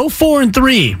 Can you go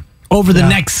 4-3 over the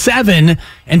next 7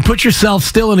 and put yourself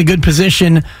still in a good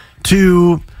position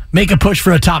to make a push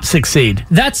for a top 6 seed?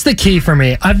 That's the key for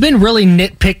me. I've been really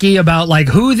nitpicky about like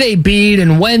who they beat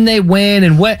and when they win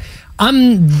and what.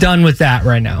 I'm done with that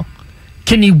right now.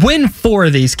 Can you win 4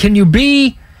 of these? Can you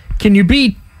be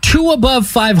 2 above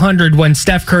 500 when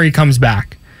Steph Curry comes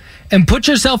back? And put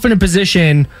yourself in a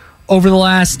position over the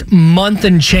last month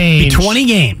and change. 20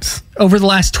 games. Over the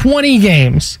last 20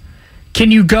 games, can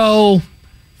you go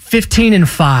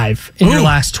 15-5 in your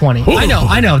last 20? Ooh.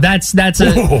 I know. That's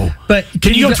a. But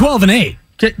can you go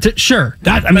 12-8? Sure.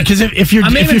 Because if you're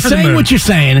saying what you're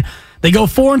saying, they go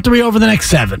 4-3 over the next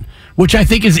 7, which I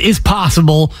think is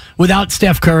possible without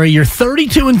Steph Curry. You're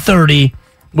 32-30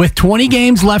 with 20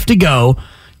 games left to go.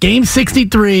 Game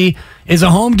 63 is a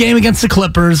home game against the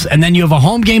Clippers, and then you have a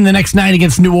home game the next night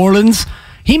against New Orleans.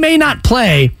 He may not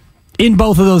play in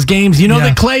both of those games. You know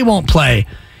that Clay won't play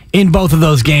in both of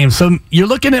those games. So you're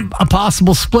looking at a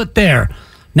possible split there.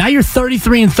 Now you're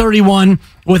 33-31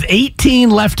 with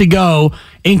 18 left to go,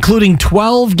 including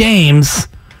 12 games.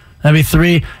 That'd be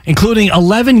 3, including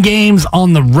 11 games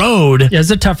on the road. Yeah,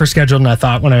 it's a tougher schedule than I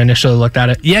thought when I initially looked at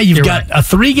it. Yeah, you've got a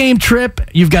 3-game trip.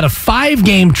 You've got a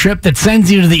 5-game trip that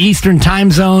sends you to the Eastern time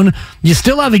zone. You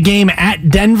still have a game at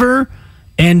Denver.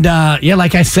 And,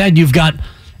 like I said, you've got,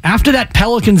 after that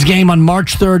Pelicans game on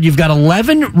March 3rd, you've got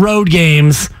 11 road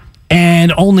games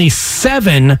and only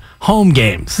 7 home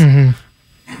games.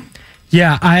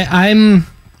 Yeah, I'm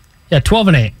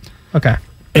 12-8. Okay.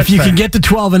 If you can get to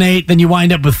 12-8, then you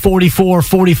wind up with 44,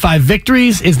 45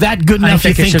 victories. Is that good enough,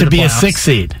 you think, to be a 6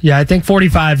 seed? Yeah, I think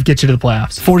 45 gets you to the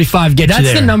playoffs. 45 gets you there.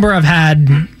 That's the number I've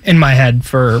had in my head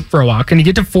for a while. Can you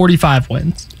get to 45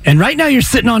 wins? And right now you're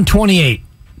sitting on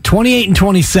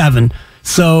 28-27.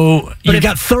 So you've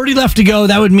got 30 left to go.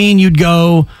 That would mean you'd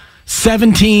go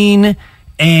 17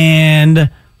 and what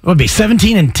would be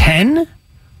 17-10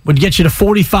 would get you to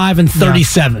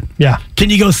 45-37. Yeah. Can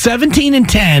you go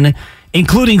 17-10?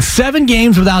 Including 7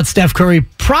 games without Steph Curry,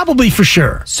 probably for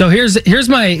sure. So here's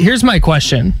my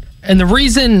question,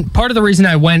 and part of the reason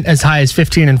I went as high as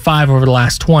 15-5 over the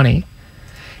last 20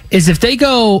 is if they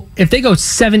go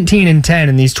 17-10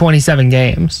 in these 27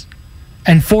 games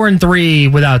and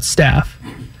 4-3 without Steph,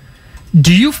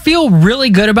 do you feel really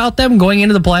good about them going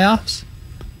into the playoffs?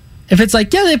 If it's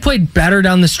like, yeah, they played better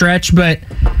down the stretch, but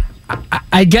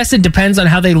I guess it depends on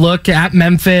how they look at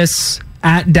Memphis,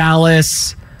 at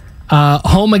Dallas.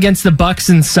 Home against the Bucks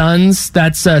and Suns.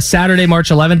 That's Saturday, March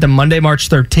 11th and Monday, March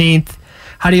 13th.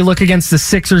 How do you look against the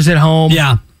Sixers at home?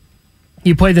 Yeah.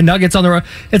 You play the Nuggets on the road.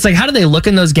 It's like, how do they look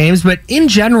in those games? But in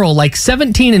general, like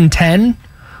 17-10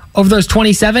 over those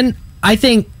 27, I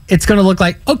think it's going to look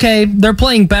like, okay, they're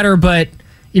playing better, but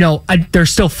they're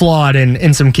still flawed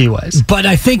in some key ways. But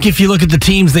I think if you look at the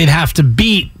teams they'd have to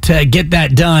beat to get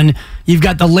that done, you've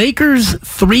got the Lakers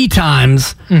 3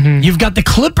 times. Mm-hmm. You've got the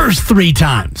Clippers 3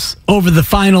 times over the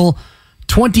final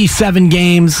 27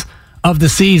 games of the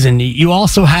season. You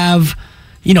also have,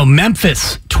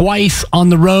 Memphis twice on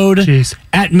the road. Jeez.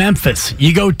 At Memphis.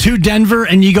 You go to Denver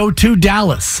and you go to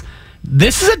Dallas.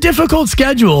 This is a difficult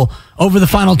schedule over the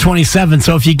final 27.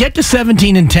 So if you get to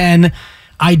 17-10,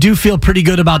 I do feel pretty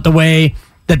good about the way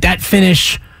that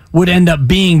finish would end up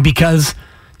being, because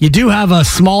you do have a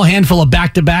small handful of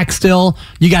back-to-back still.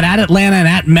 You got at Atlanta and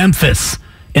at Memphis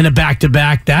in a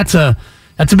back-to-back. That's a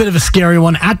bit of a scary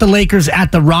one. At the Lakers,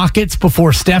 at the Rockets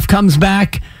before Steph comes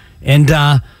back. And,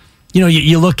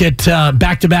 you look at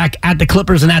back-to-back at the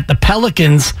Clippers and at the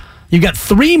Pelicans. You've got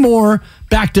 3 more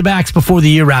back-to-backs before the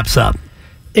year wraps up.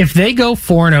 If they go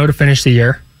 4-0 to finish the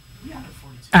year,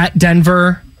 at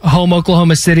Denver, home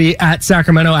Oklahoma City, at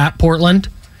Sacramento, at Portland,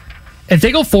 if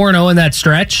they go 4-0 in that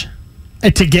stretch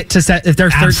to get to set, if they're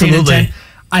 13-10,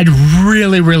 I'd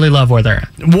really, really love where they're at.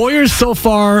 Warriors so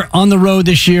far on the road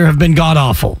this year have been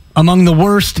god-awful, among the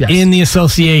worst in the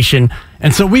association.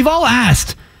 And so we've all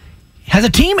asked, has a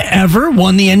team ever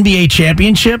won the NBA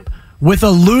championship with a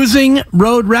losing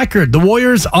road record? The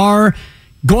Warriors are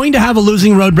going to have a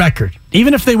losing road record.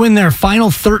 Even if they win their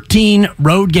final 13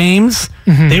 road games,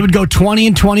 they would go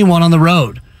 20-21 on the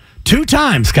road. 2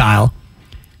 times, Kyle.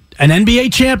 An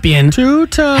NBA champion 2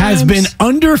 times has been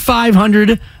under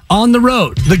 500 on the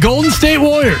road. The Golden State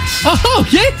Warriors. Oh,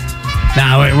 yeah.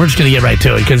 Now, we're just going to get right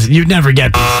to it because you'd never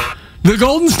get this. The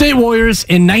Golden State Warriors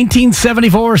in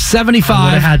 1974-75.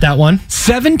 I had that one.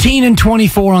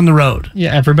 17-24 on the road.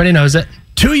 Yeah, everybody knows it.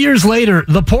 2 years later,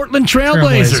 the Portland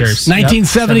Trailblazers,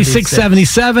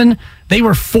 1976-77. They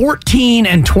were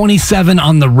 14-27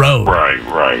 on the road.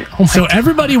 Right. So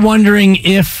everybody wondering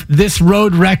if this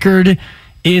road record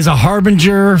is a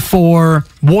harbinger for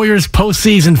Warriors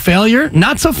postseason failure.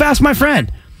 Not so fast, my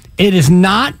friend. It is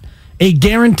not a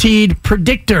guaranteed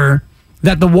predictor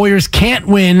that the Warriors can't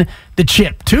win the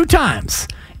chip. 2 times,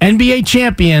 NBA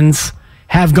champions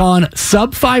have gone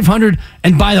sub 500,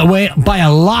 and by the way, by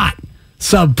a lot,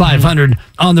 sub 500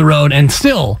 on the road, and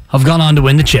still have gone on to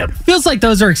win the chip. Feels like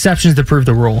those are exceptions that prove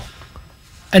the rule.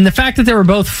 And the fact that they were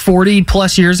both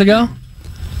 40-plus years ago.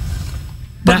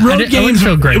 But road games,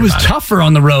 it was tougher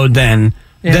on the road then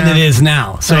than it is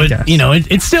now. So,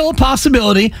 it's still a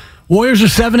possibility. Warriors are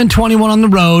 7-21 on the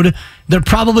road. They're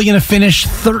probably going to finish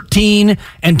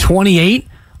 13-28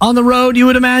 on the road, you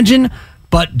would imagine.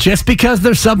 But just because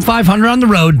they're sub 500 on the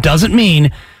road doesn't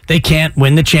mean they can't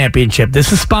win the championship.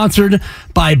 This is sponsored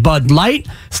by Bud Light.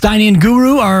 Steiny and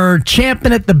Guru are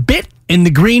champing at the bit in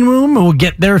the green room. We'll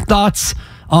get their thoughts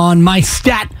on my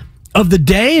stat of the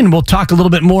day, and we'll talk a little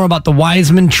bit more about the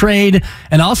Wiseman trade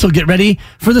and also get ready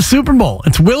for the Super Bowl.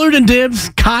 It's Willard and Dibs.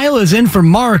 Kyle is in for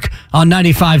Mark on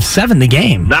 95.7 The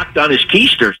Game. Knocked on his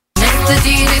keister.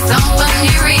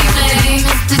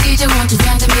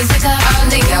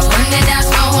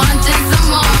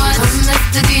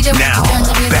 Now,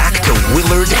 back to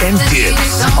Willard and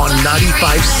Dibs on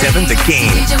 95.7 The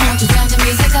Game.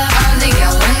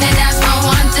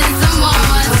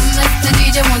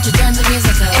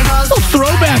 Well,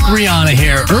 throwback Rihanna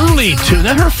here. Early to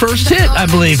her first hit, I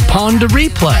believe, Pond to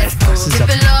Replay. This is a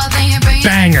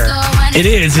banger. It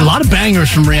is. A lot of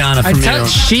bangers from Rihanna from you.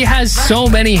 She has so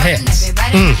many hits.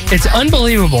 It's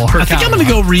unbelievable. I think I'm going to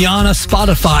go Rihanna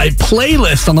Spotify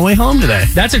playlist on the way home today.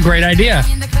 That's a great idea.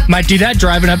 Might do that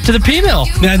driving up to the P-Mill.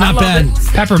 Yeah, not bad.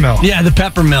 Pepper Mill. Yeah, the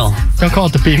Pepper Mill. Don't call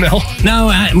it the P-Mill. No,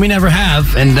 we never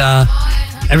have. And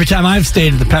every time I've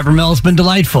stayed at the Pepper Mill, it's been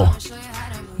delightful.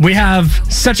 We have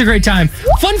such a great time.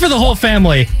 Fun for the whole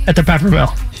family at the Pepper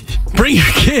Mill. Bring your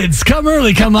kids. Come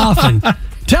early, come often.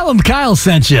 Tell them Kyle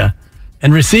sent you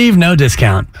and receive no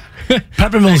discount.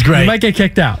 Pepper Mill's great. You might get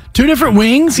kicked out. 2 different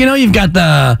wings. You've got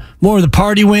the more of the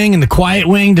party wing and the quiet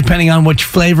wing, depending on which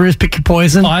flavor is. Pick your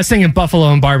poison. Oh, I was thinking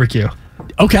buffalo and barbecue.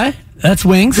 Okay, that's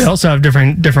wings. They also have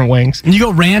different wings. And you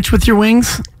go ranch with your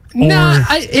wings? No,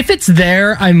 if it's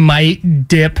there, I might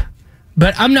dip.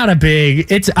 But I'm not a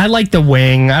big... I like the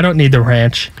wing. I don't need the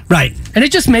ranch. Right. And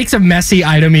it just makes a messy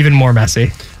item even more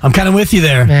messy. I'm kind of with you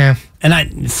there. Yeah.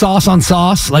 And sauce on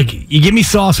sauce. Like, you give me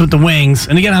sauce with the wings.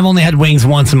 And again, I've only had wings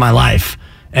once in my life.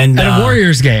 And at a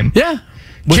Warriors game. Yeah.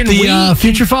 With the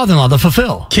future father-in-law, the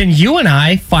Fulfill. Can you and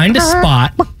I find a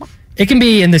spot? It can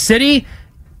be in the city.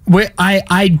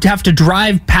 I have to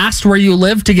drive past where you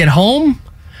live to get home.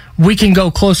 We can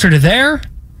go closer to there.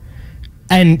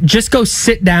 And just go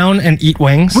sit down and eat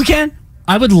wings. We can.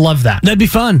 I would love that. That'd be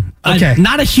fun. Okay. I'm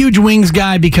not a huge wings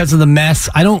guy because of the mess.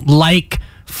 I don't like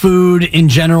food in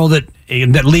general that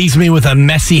leaves me with a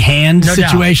messy hand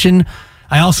situation.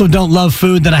 I also don't love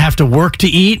food that I have to work to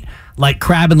eat, like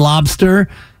crab and lobster.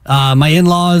 My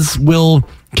in-laws will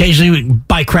occasionally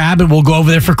buy crab, and we'll go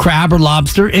over there for crab or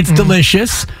lobster. It's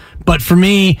delicious, but for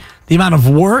me, the amount of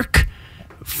work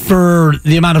for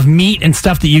the amount of meat and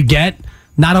stuff that you get,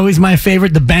 not always my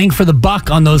favorite. The bang for the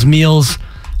buck on those meals,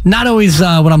 not always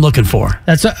what I'm looking for.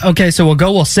 That's okay. So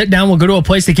we'll sit down. We'll go to a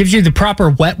place that gives you the proper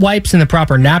wet wipes and the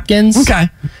proper napkins. Okay.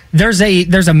 There's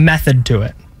a method to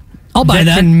it. I'll buy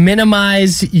that. Can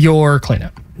minimize your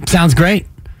cleanup. Sounds great.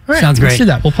 All right, Sounds great. Let's do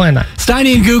that. We'll plan that.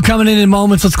 Steiny and Goo coming in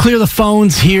moments. Let's clear the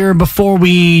phones here before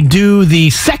we do the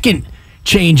second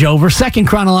changeover, second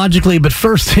chronologically, but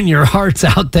first in your hearts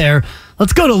out there.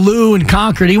 Let's go to Lou in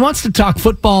Concord. He wants to talk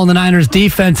football in the Niners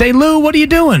defense. Hey, Lou, what are you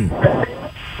doing?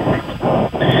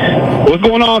 What's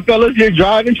going on, fellas? You're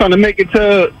driving, trying to make it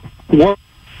to work.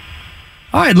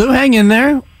 All right, Lou, hang in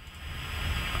there.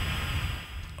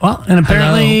 Well, and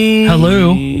apparently...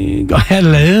 Hello. Go ahead,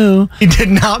 Lou. He did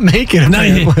not make it,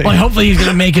 apparently. Well, hopefully he's going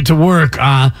to make it to work.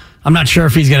 I'm not sure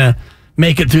if he's going to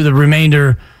make it through the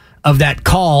remainder of that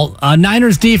call.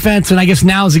 Niners defense, and I guess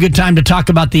now is a good time to talk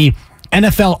about the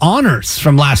NFL honors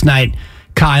from last night,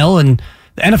 Kyle. And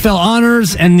the NFL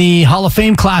honors and the Hall of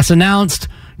Fame class announced.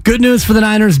 Good news for the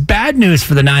Niners, bad news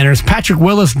for the Niners. Patrick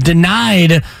Willis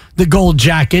denied the gold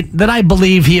jacket that I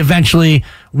believe he eventually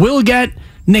will get.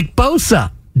 Nick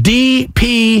Bosa,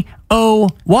 DPOY.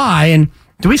 And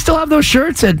do we still have those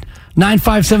shirts at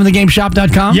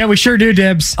 957thegameshop.com? Yeah, we sure do,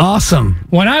 Dibs. Awesome.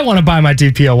 When I want to buy my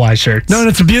DPOY shirts. No, and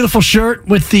it's a beautiful shirt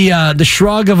with the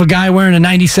shrug of a guy wearing a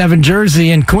 97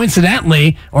 jersey. And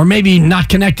coincidentally, or maybe not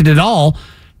connected at all,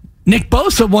 Nick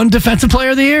Bosa won Defensive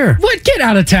Player of the Year. What? Get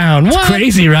out of town. What? It's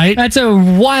crazy, right? That's a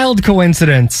wild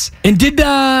coincidence. And did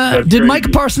Micah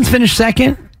Parsons finish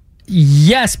second?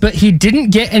 Yes, but he didn't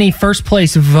get any first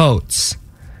place votes.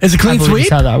 Is it clean sweep?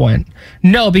 That's how that went.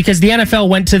 No, because the NFL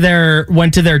went to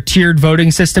their tiered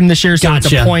voting system this year, so it's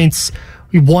the points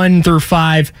 1 through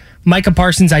 5. Micah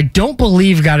Parsons, I don't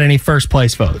believe, got any first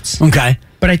place votes. Okay,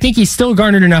 but I think he still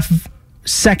garnered enough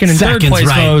second and third place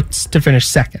votes to finish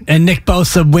second. And Nick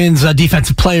Bosa wins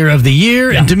Defensive Player of the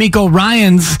Year, and DeMeco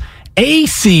Ryans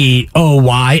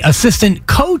ACOY Assistant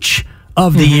Coach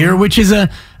of the Year, which is a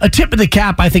tip of the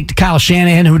cap, I think, to Kyle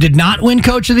Shanahan, who did not win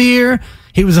Coach of the Year.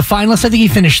 He was a finalist. I think he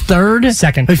finished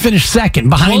second. He finished second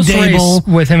behind Dable.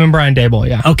 With him and Brian Dable,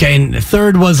 yeah. Okay, and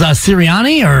third was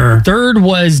Sirianni, or? Third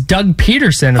was Doug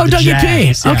Peterson of the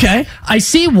Jags. Yeah. Okay. I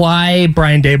see why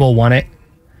Brian Dable won it,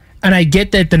 and I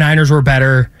get that the Niners were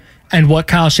better, and what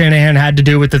Kyle Shanahan had to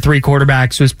do with the 3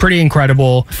 quarterbacks was pretty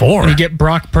incredible. 4. And you get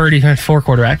Brock Purdy, 4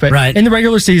 quarterback, but in the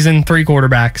regular season, 3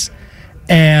 quarterbacks.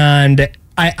 And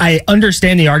I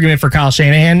understand the argument for Kyle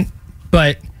Shanahan,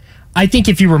 but I think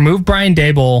if you remove Brian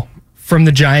Dable from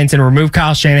the Giants and remove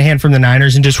Kyle Shanahan from the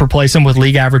Niners and just replace them with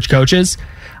league average coaches,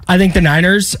 I think the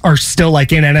Niners are still in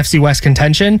NFC West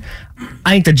contention.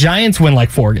 I think the Giants win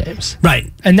 4 games.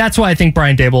 Right. And that's why I think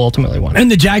Brian Dable ultimately won.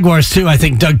 And the Jaguars, too. I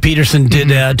think Doug Peterson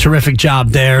did a terrific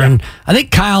job there. Yeah. And I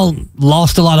think Kyle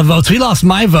lost a lot of votes. He lost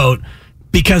my vote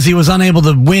because he was unable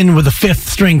to win with a 5th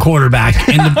string quarterback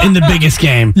in the biggest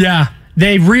game. Yeah.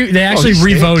 They actually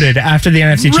re-voted after the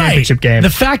NFC Championship game. The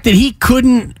fact that he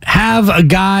couldn't have a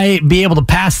guy be able to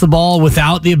pass the ball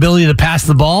without the ability to pass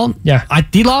the ball,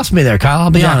 he lost me there, Kyle. I'll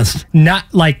be honest. Not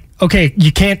okay,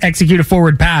 you can't execute a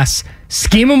forward pass.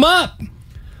 Scheme him up.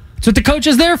 That's what the coach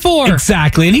is there for.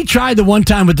 Exactly. And he tried the one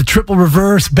time with the triple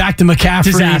reverse back to McCaffrey.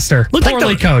 Disaster.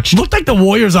 Poorly coached. Looked like the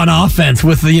Warriors on offense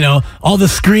with all the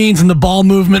screens and the ball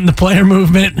movement and the player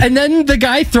movement. And then the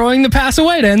guy throwing the pass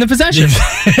away to end the possession.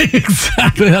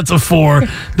 Exactly. That's a 4,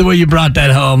 the way you brought that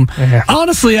home. Yeah.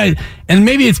 Honestly, and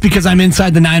maybe it's because I'm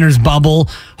inside the Niners bubble,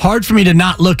 hard for me to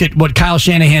not look at what Kyle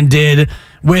Shanahan did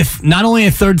with not only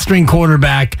a 3rd string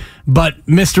quarterback, but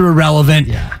Mr. Irrelevant.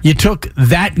 Yeah. You took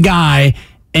that guy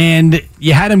and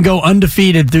you had him go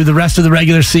undefeated through the rest of the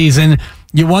regular season.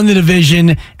 You won the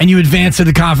division, and you advanced to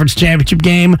the conference championship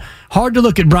game. Hard to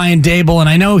look at Brian Dable, and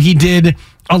I know he did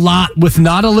a lot with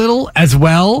not a little as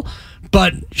well,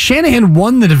 but Shanahan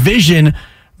won the division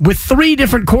with 3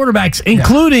 different quarterbacks,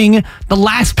 including the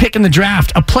last pick in the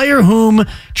draft, a player whom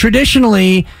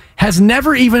traditionally has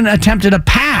never even attempted a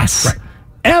pass,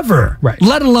 ever,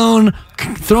 let alone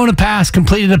thrown a pass,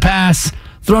 completed a pass,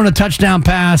 thrown a touchdown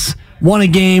pass, won a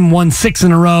game, won 6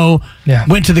 in a row,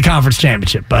 went to the conference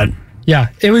championship. But yeah,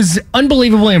 it was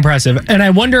unbelievably impressive. And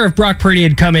I wonder if Brock Purdy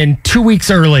had come in 2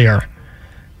 weeks earlier,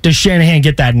 does Shanahan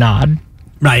get that nod?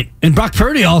 Right. And Brock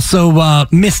Purdy also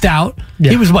missed out.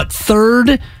 Yeah. He was,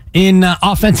 3rd in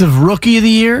Offensive Rookie of the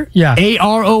Year? Yeah.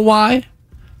 AROY?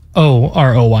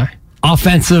 O-R-O-Y.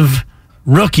 Offensive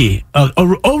rookie.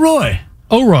 O'Roy.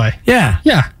 O'Roy. Yeah.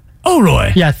 Yeah.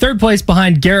 O'Roy. Yeah, third place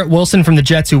behind Garrett Wilson from the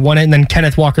Jets, who won it, and then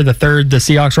Kenneth Walker the third, the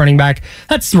Seahawks running back.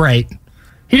 That's right.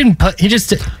 He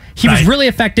was really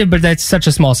effective, but that's such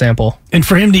a small sample. And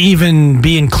for him to even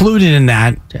be included in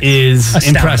that is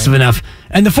astounding. Impressive enough.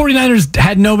 And the 49ers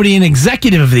had nobody in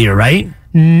executive of the year, right?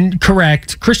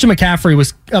 Correct. Christian McCaffrey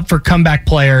was up for comeback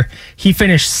player. He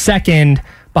finished second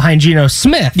behind Geno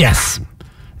Smith. Yes.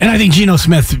 And I think Geno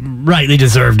Smith rightly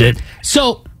deserved it.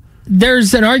 So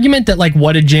there's an argument that, like,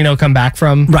 what did Geno come back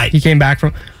from? Right. He came back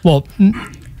from, well,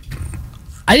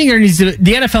 I think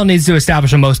the NFL needs to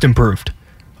establish a most improved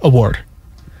award.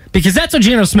 Because that's what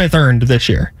Geno Smith earned this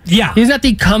year. Yeah. He's not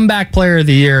the comeback player of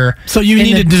the year. So you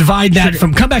need to divide that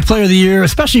from comeback player of the year,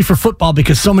 especially for football,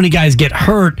 because so many guys get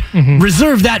hurt.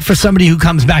 Reserve that for somebody who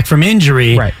comes back from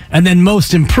injury. Right. And then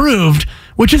most improved,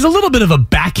 which is a little bit of a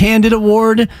backhanded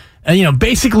award.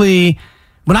 Basically,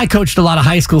 when I coached a lot of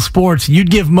high school sports,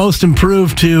 you'd give most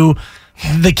improved to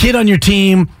the kid on your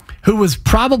team who was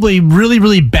probably really,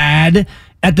 really bad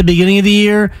at the beginning of the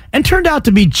year and turned out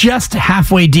to be just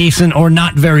halfway decent or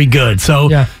not very good.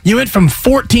 So you went from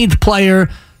 14th player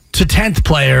to 10th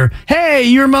player. Hey,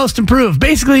 you're most improved.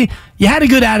 Basically, you had a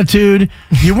good attitude.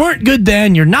 You weren't good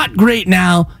then. You're not great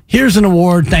now. Here's an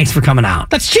award. Thanks for coming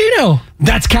out. That's Geno.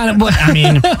 That's kind of what,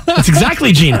 that's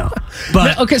exactly Geno.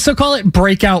 But okay, so call it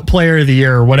breakout player of the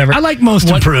year or whatever. I like most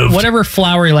improved. Whatever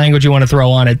flowery language you want to throw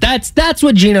on it. That's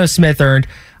what Geno Smith earned.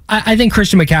 I think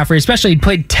Christian McCaffrey, especially, he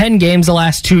played 10 games the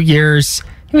last 2 years.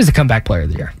 He was the comeback player of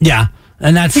the year. Yeah.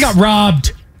 And he got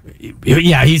robbed.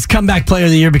 Yeah, he's comeback player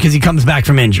of the year because he comes back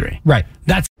from injury. Right.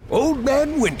 That's Old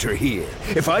Man Winter here.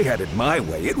 If I had it my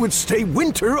way, it would stay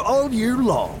winter all year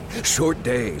long. Short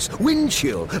days, wind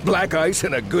chill, black ice,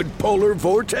 and a good polar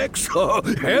vortex. Oh,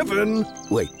 heaven.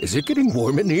 Wait, is it getting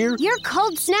warm in here? Your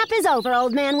cold snap is over,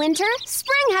 Old Man Winter.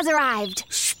 Spring has arrived.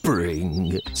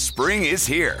 Spring. Spring is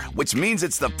here, which means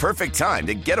it's the perfect time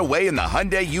to get away in the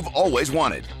Hyundai you've always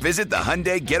wanted. Visit the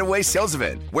Hyundai Getaway Sales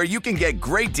Event, where you can get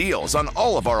great deals on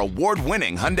all of our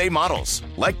award-winning Hyundai models,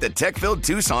 like the tech-filled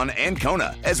Tucson and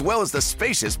Kona, as well as the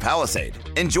spacious Palisade.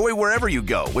 Enjoy wherever you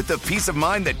go with the peace of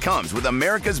mind that comes with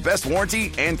America's best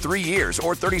warranty and 3 years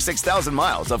or 36,000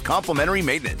 miles of complimentary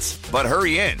maintenance. But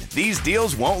hurry in, these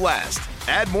deals won't last.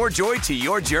 Add more joy to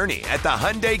your journey at the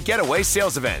Hyundai Getaway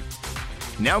Sales Event.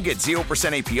 Now get 0%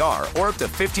 APR or up to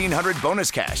 $1,500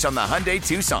 bonus cash on the Hyundai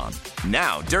Tucson.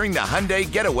 Now during the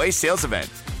Hyundai Getaway Sales Event.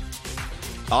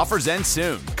 Offers end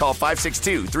soon. Call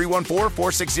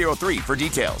 562-314-4603 for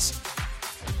details.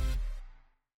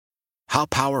 How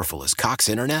powerful is Cox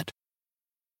Internet?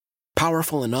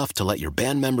 Powerful enough to let your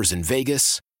band members in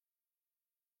Vegas,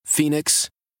 Phoenix,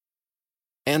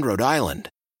 and Rhode Island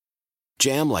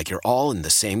jam like you're all in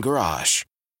the same garage.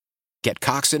 Get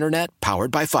Cox Internet powered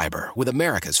by fiber with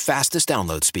America's fastest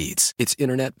download speeds. It's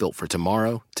internet built for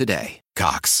tomorrow, today.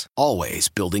 Cox, always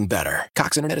building better.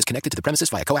 Cox Internet is connected to the premises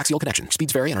via coaxial connection.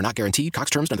 Speeds vary and are not guaranteed. Cox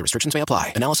terms and other restrictions may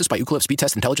apply. Analysis by Ookla of Speed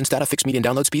Test Intelligence Data. Fixed median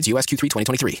download speeds. US Q3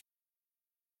 2023.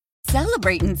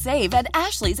 Celebrate and save at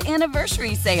Ashley's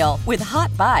Anniversary Sale. With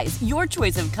Hot Buys, your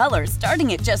choice of colors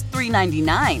starting at just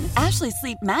 $3.99. Ashley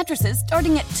Sleep mattresses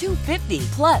starting at $2.50.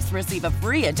 Plus, receive a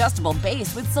free adjustable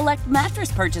base with select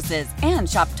mattress purchases. And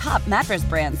shop top mattress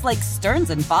brands like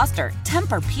Stearns & Foster,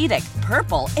 Tempur-Pedic,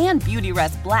 Purple, and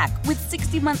Beautyrest Black with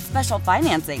 60-month special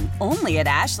financing. Only at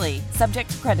Ashley. Subject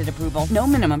to credit approval. No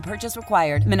minimum purchase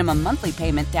required. Minimum monthly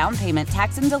payment, down payment,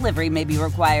 tax, and delivery may be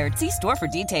required. See store for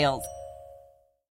details.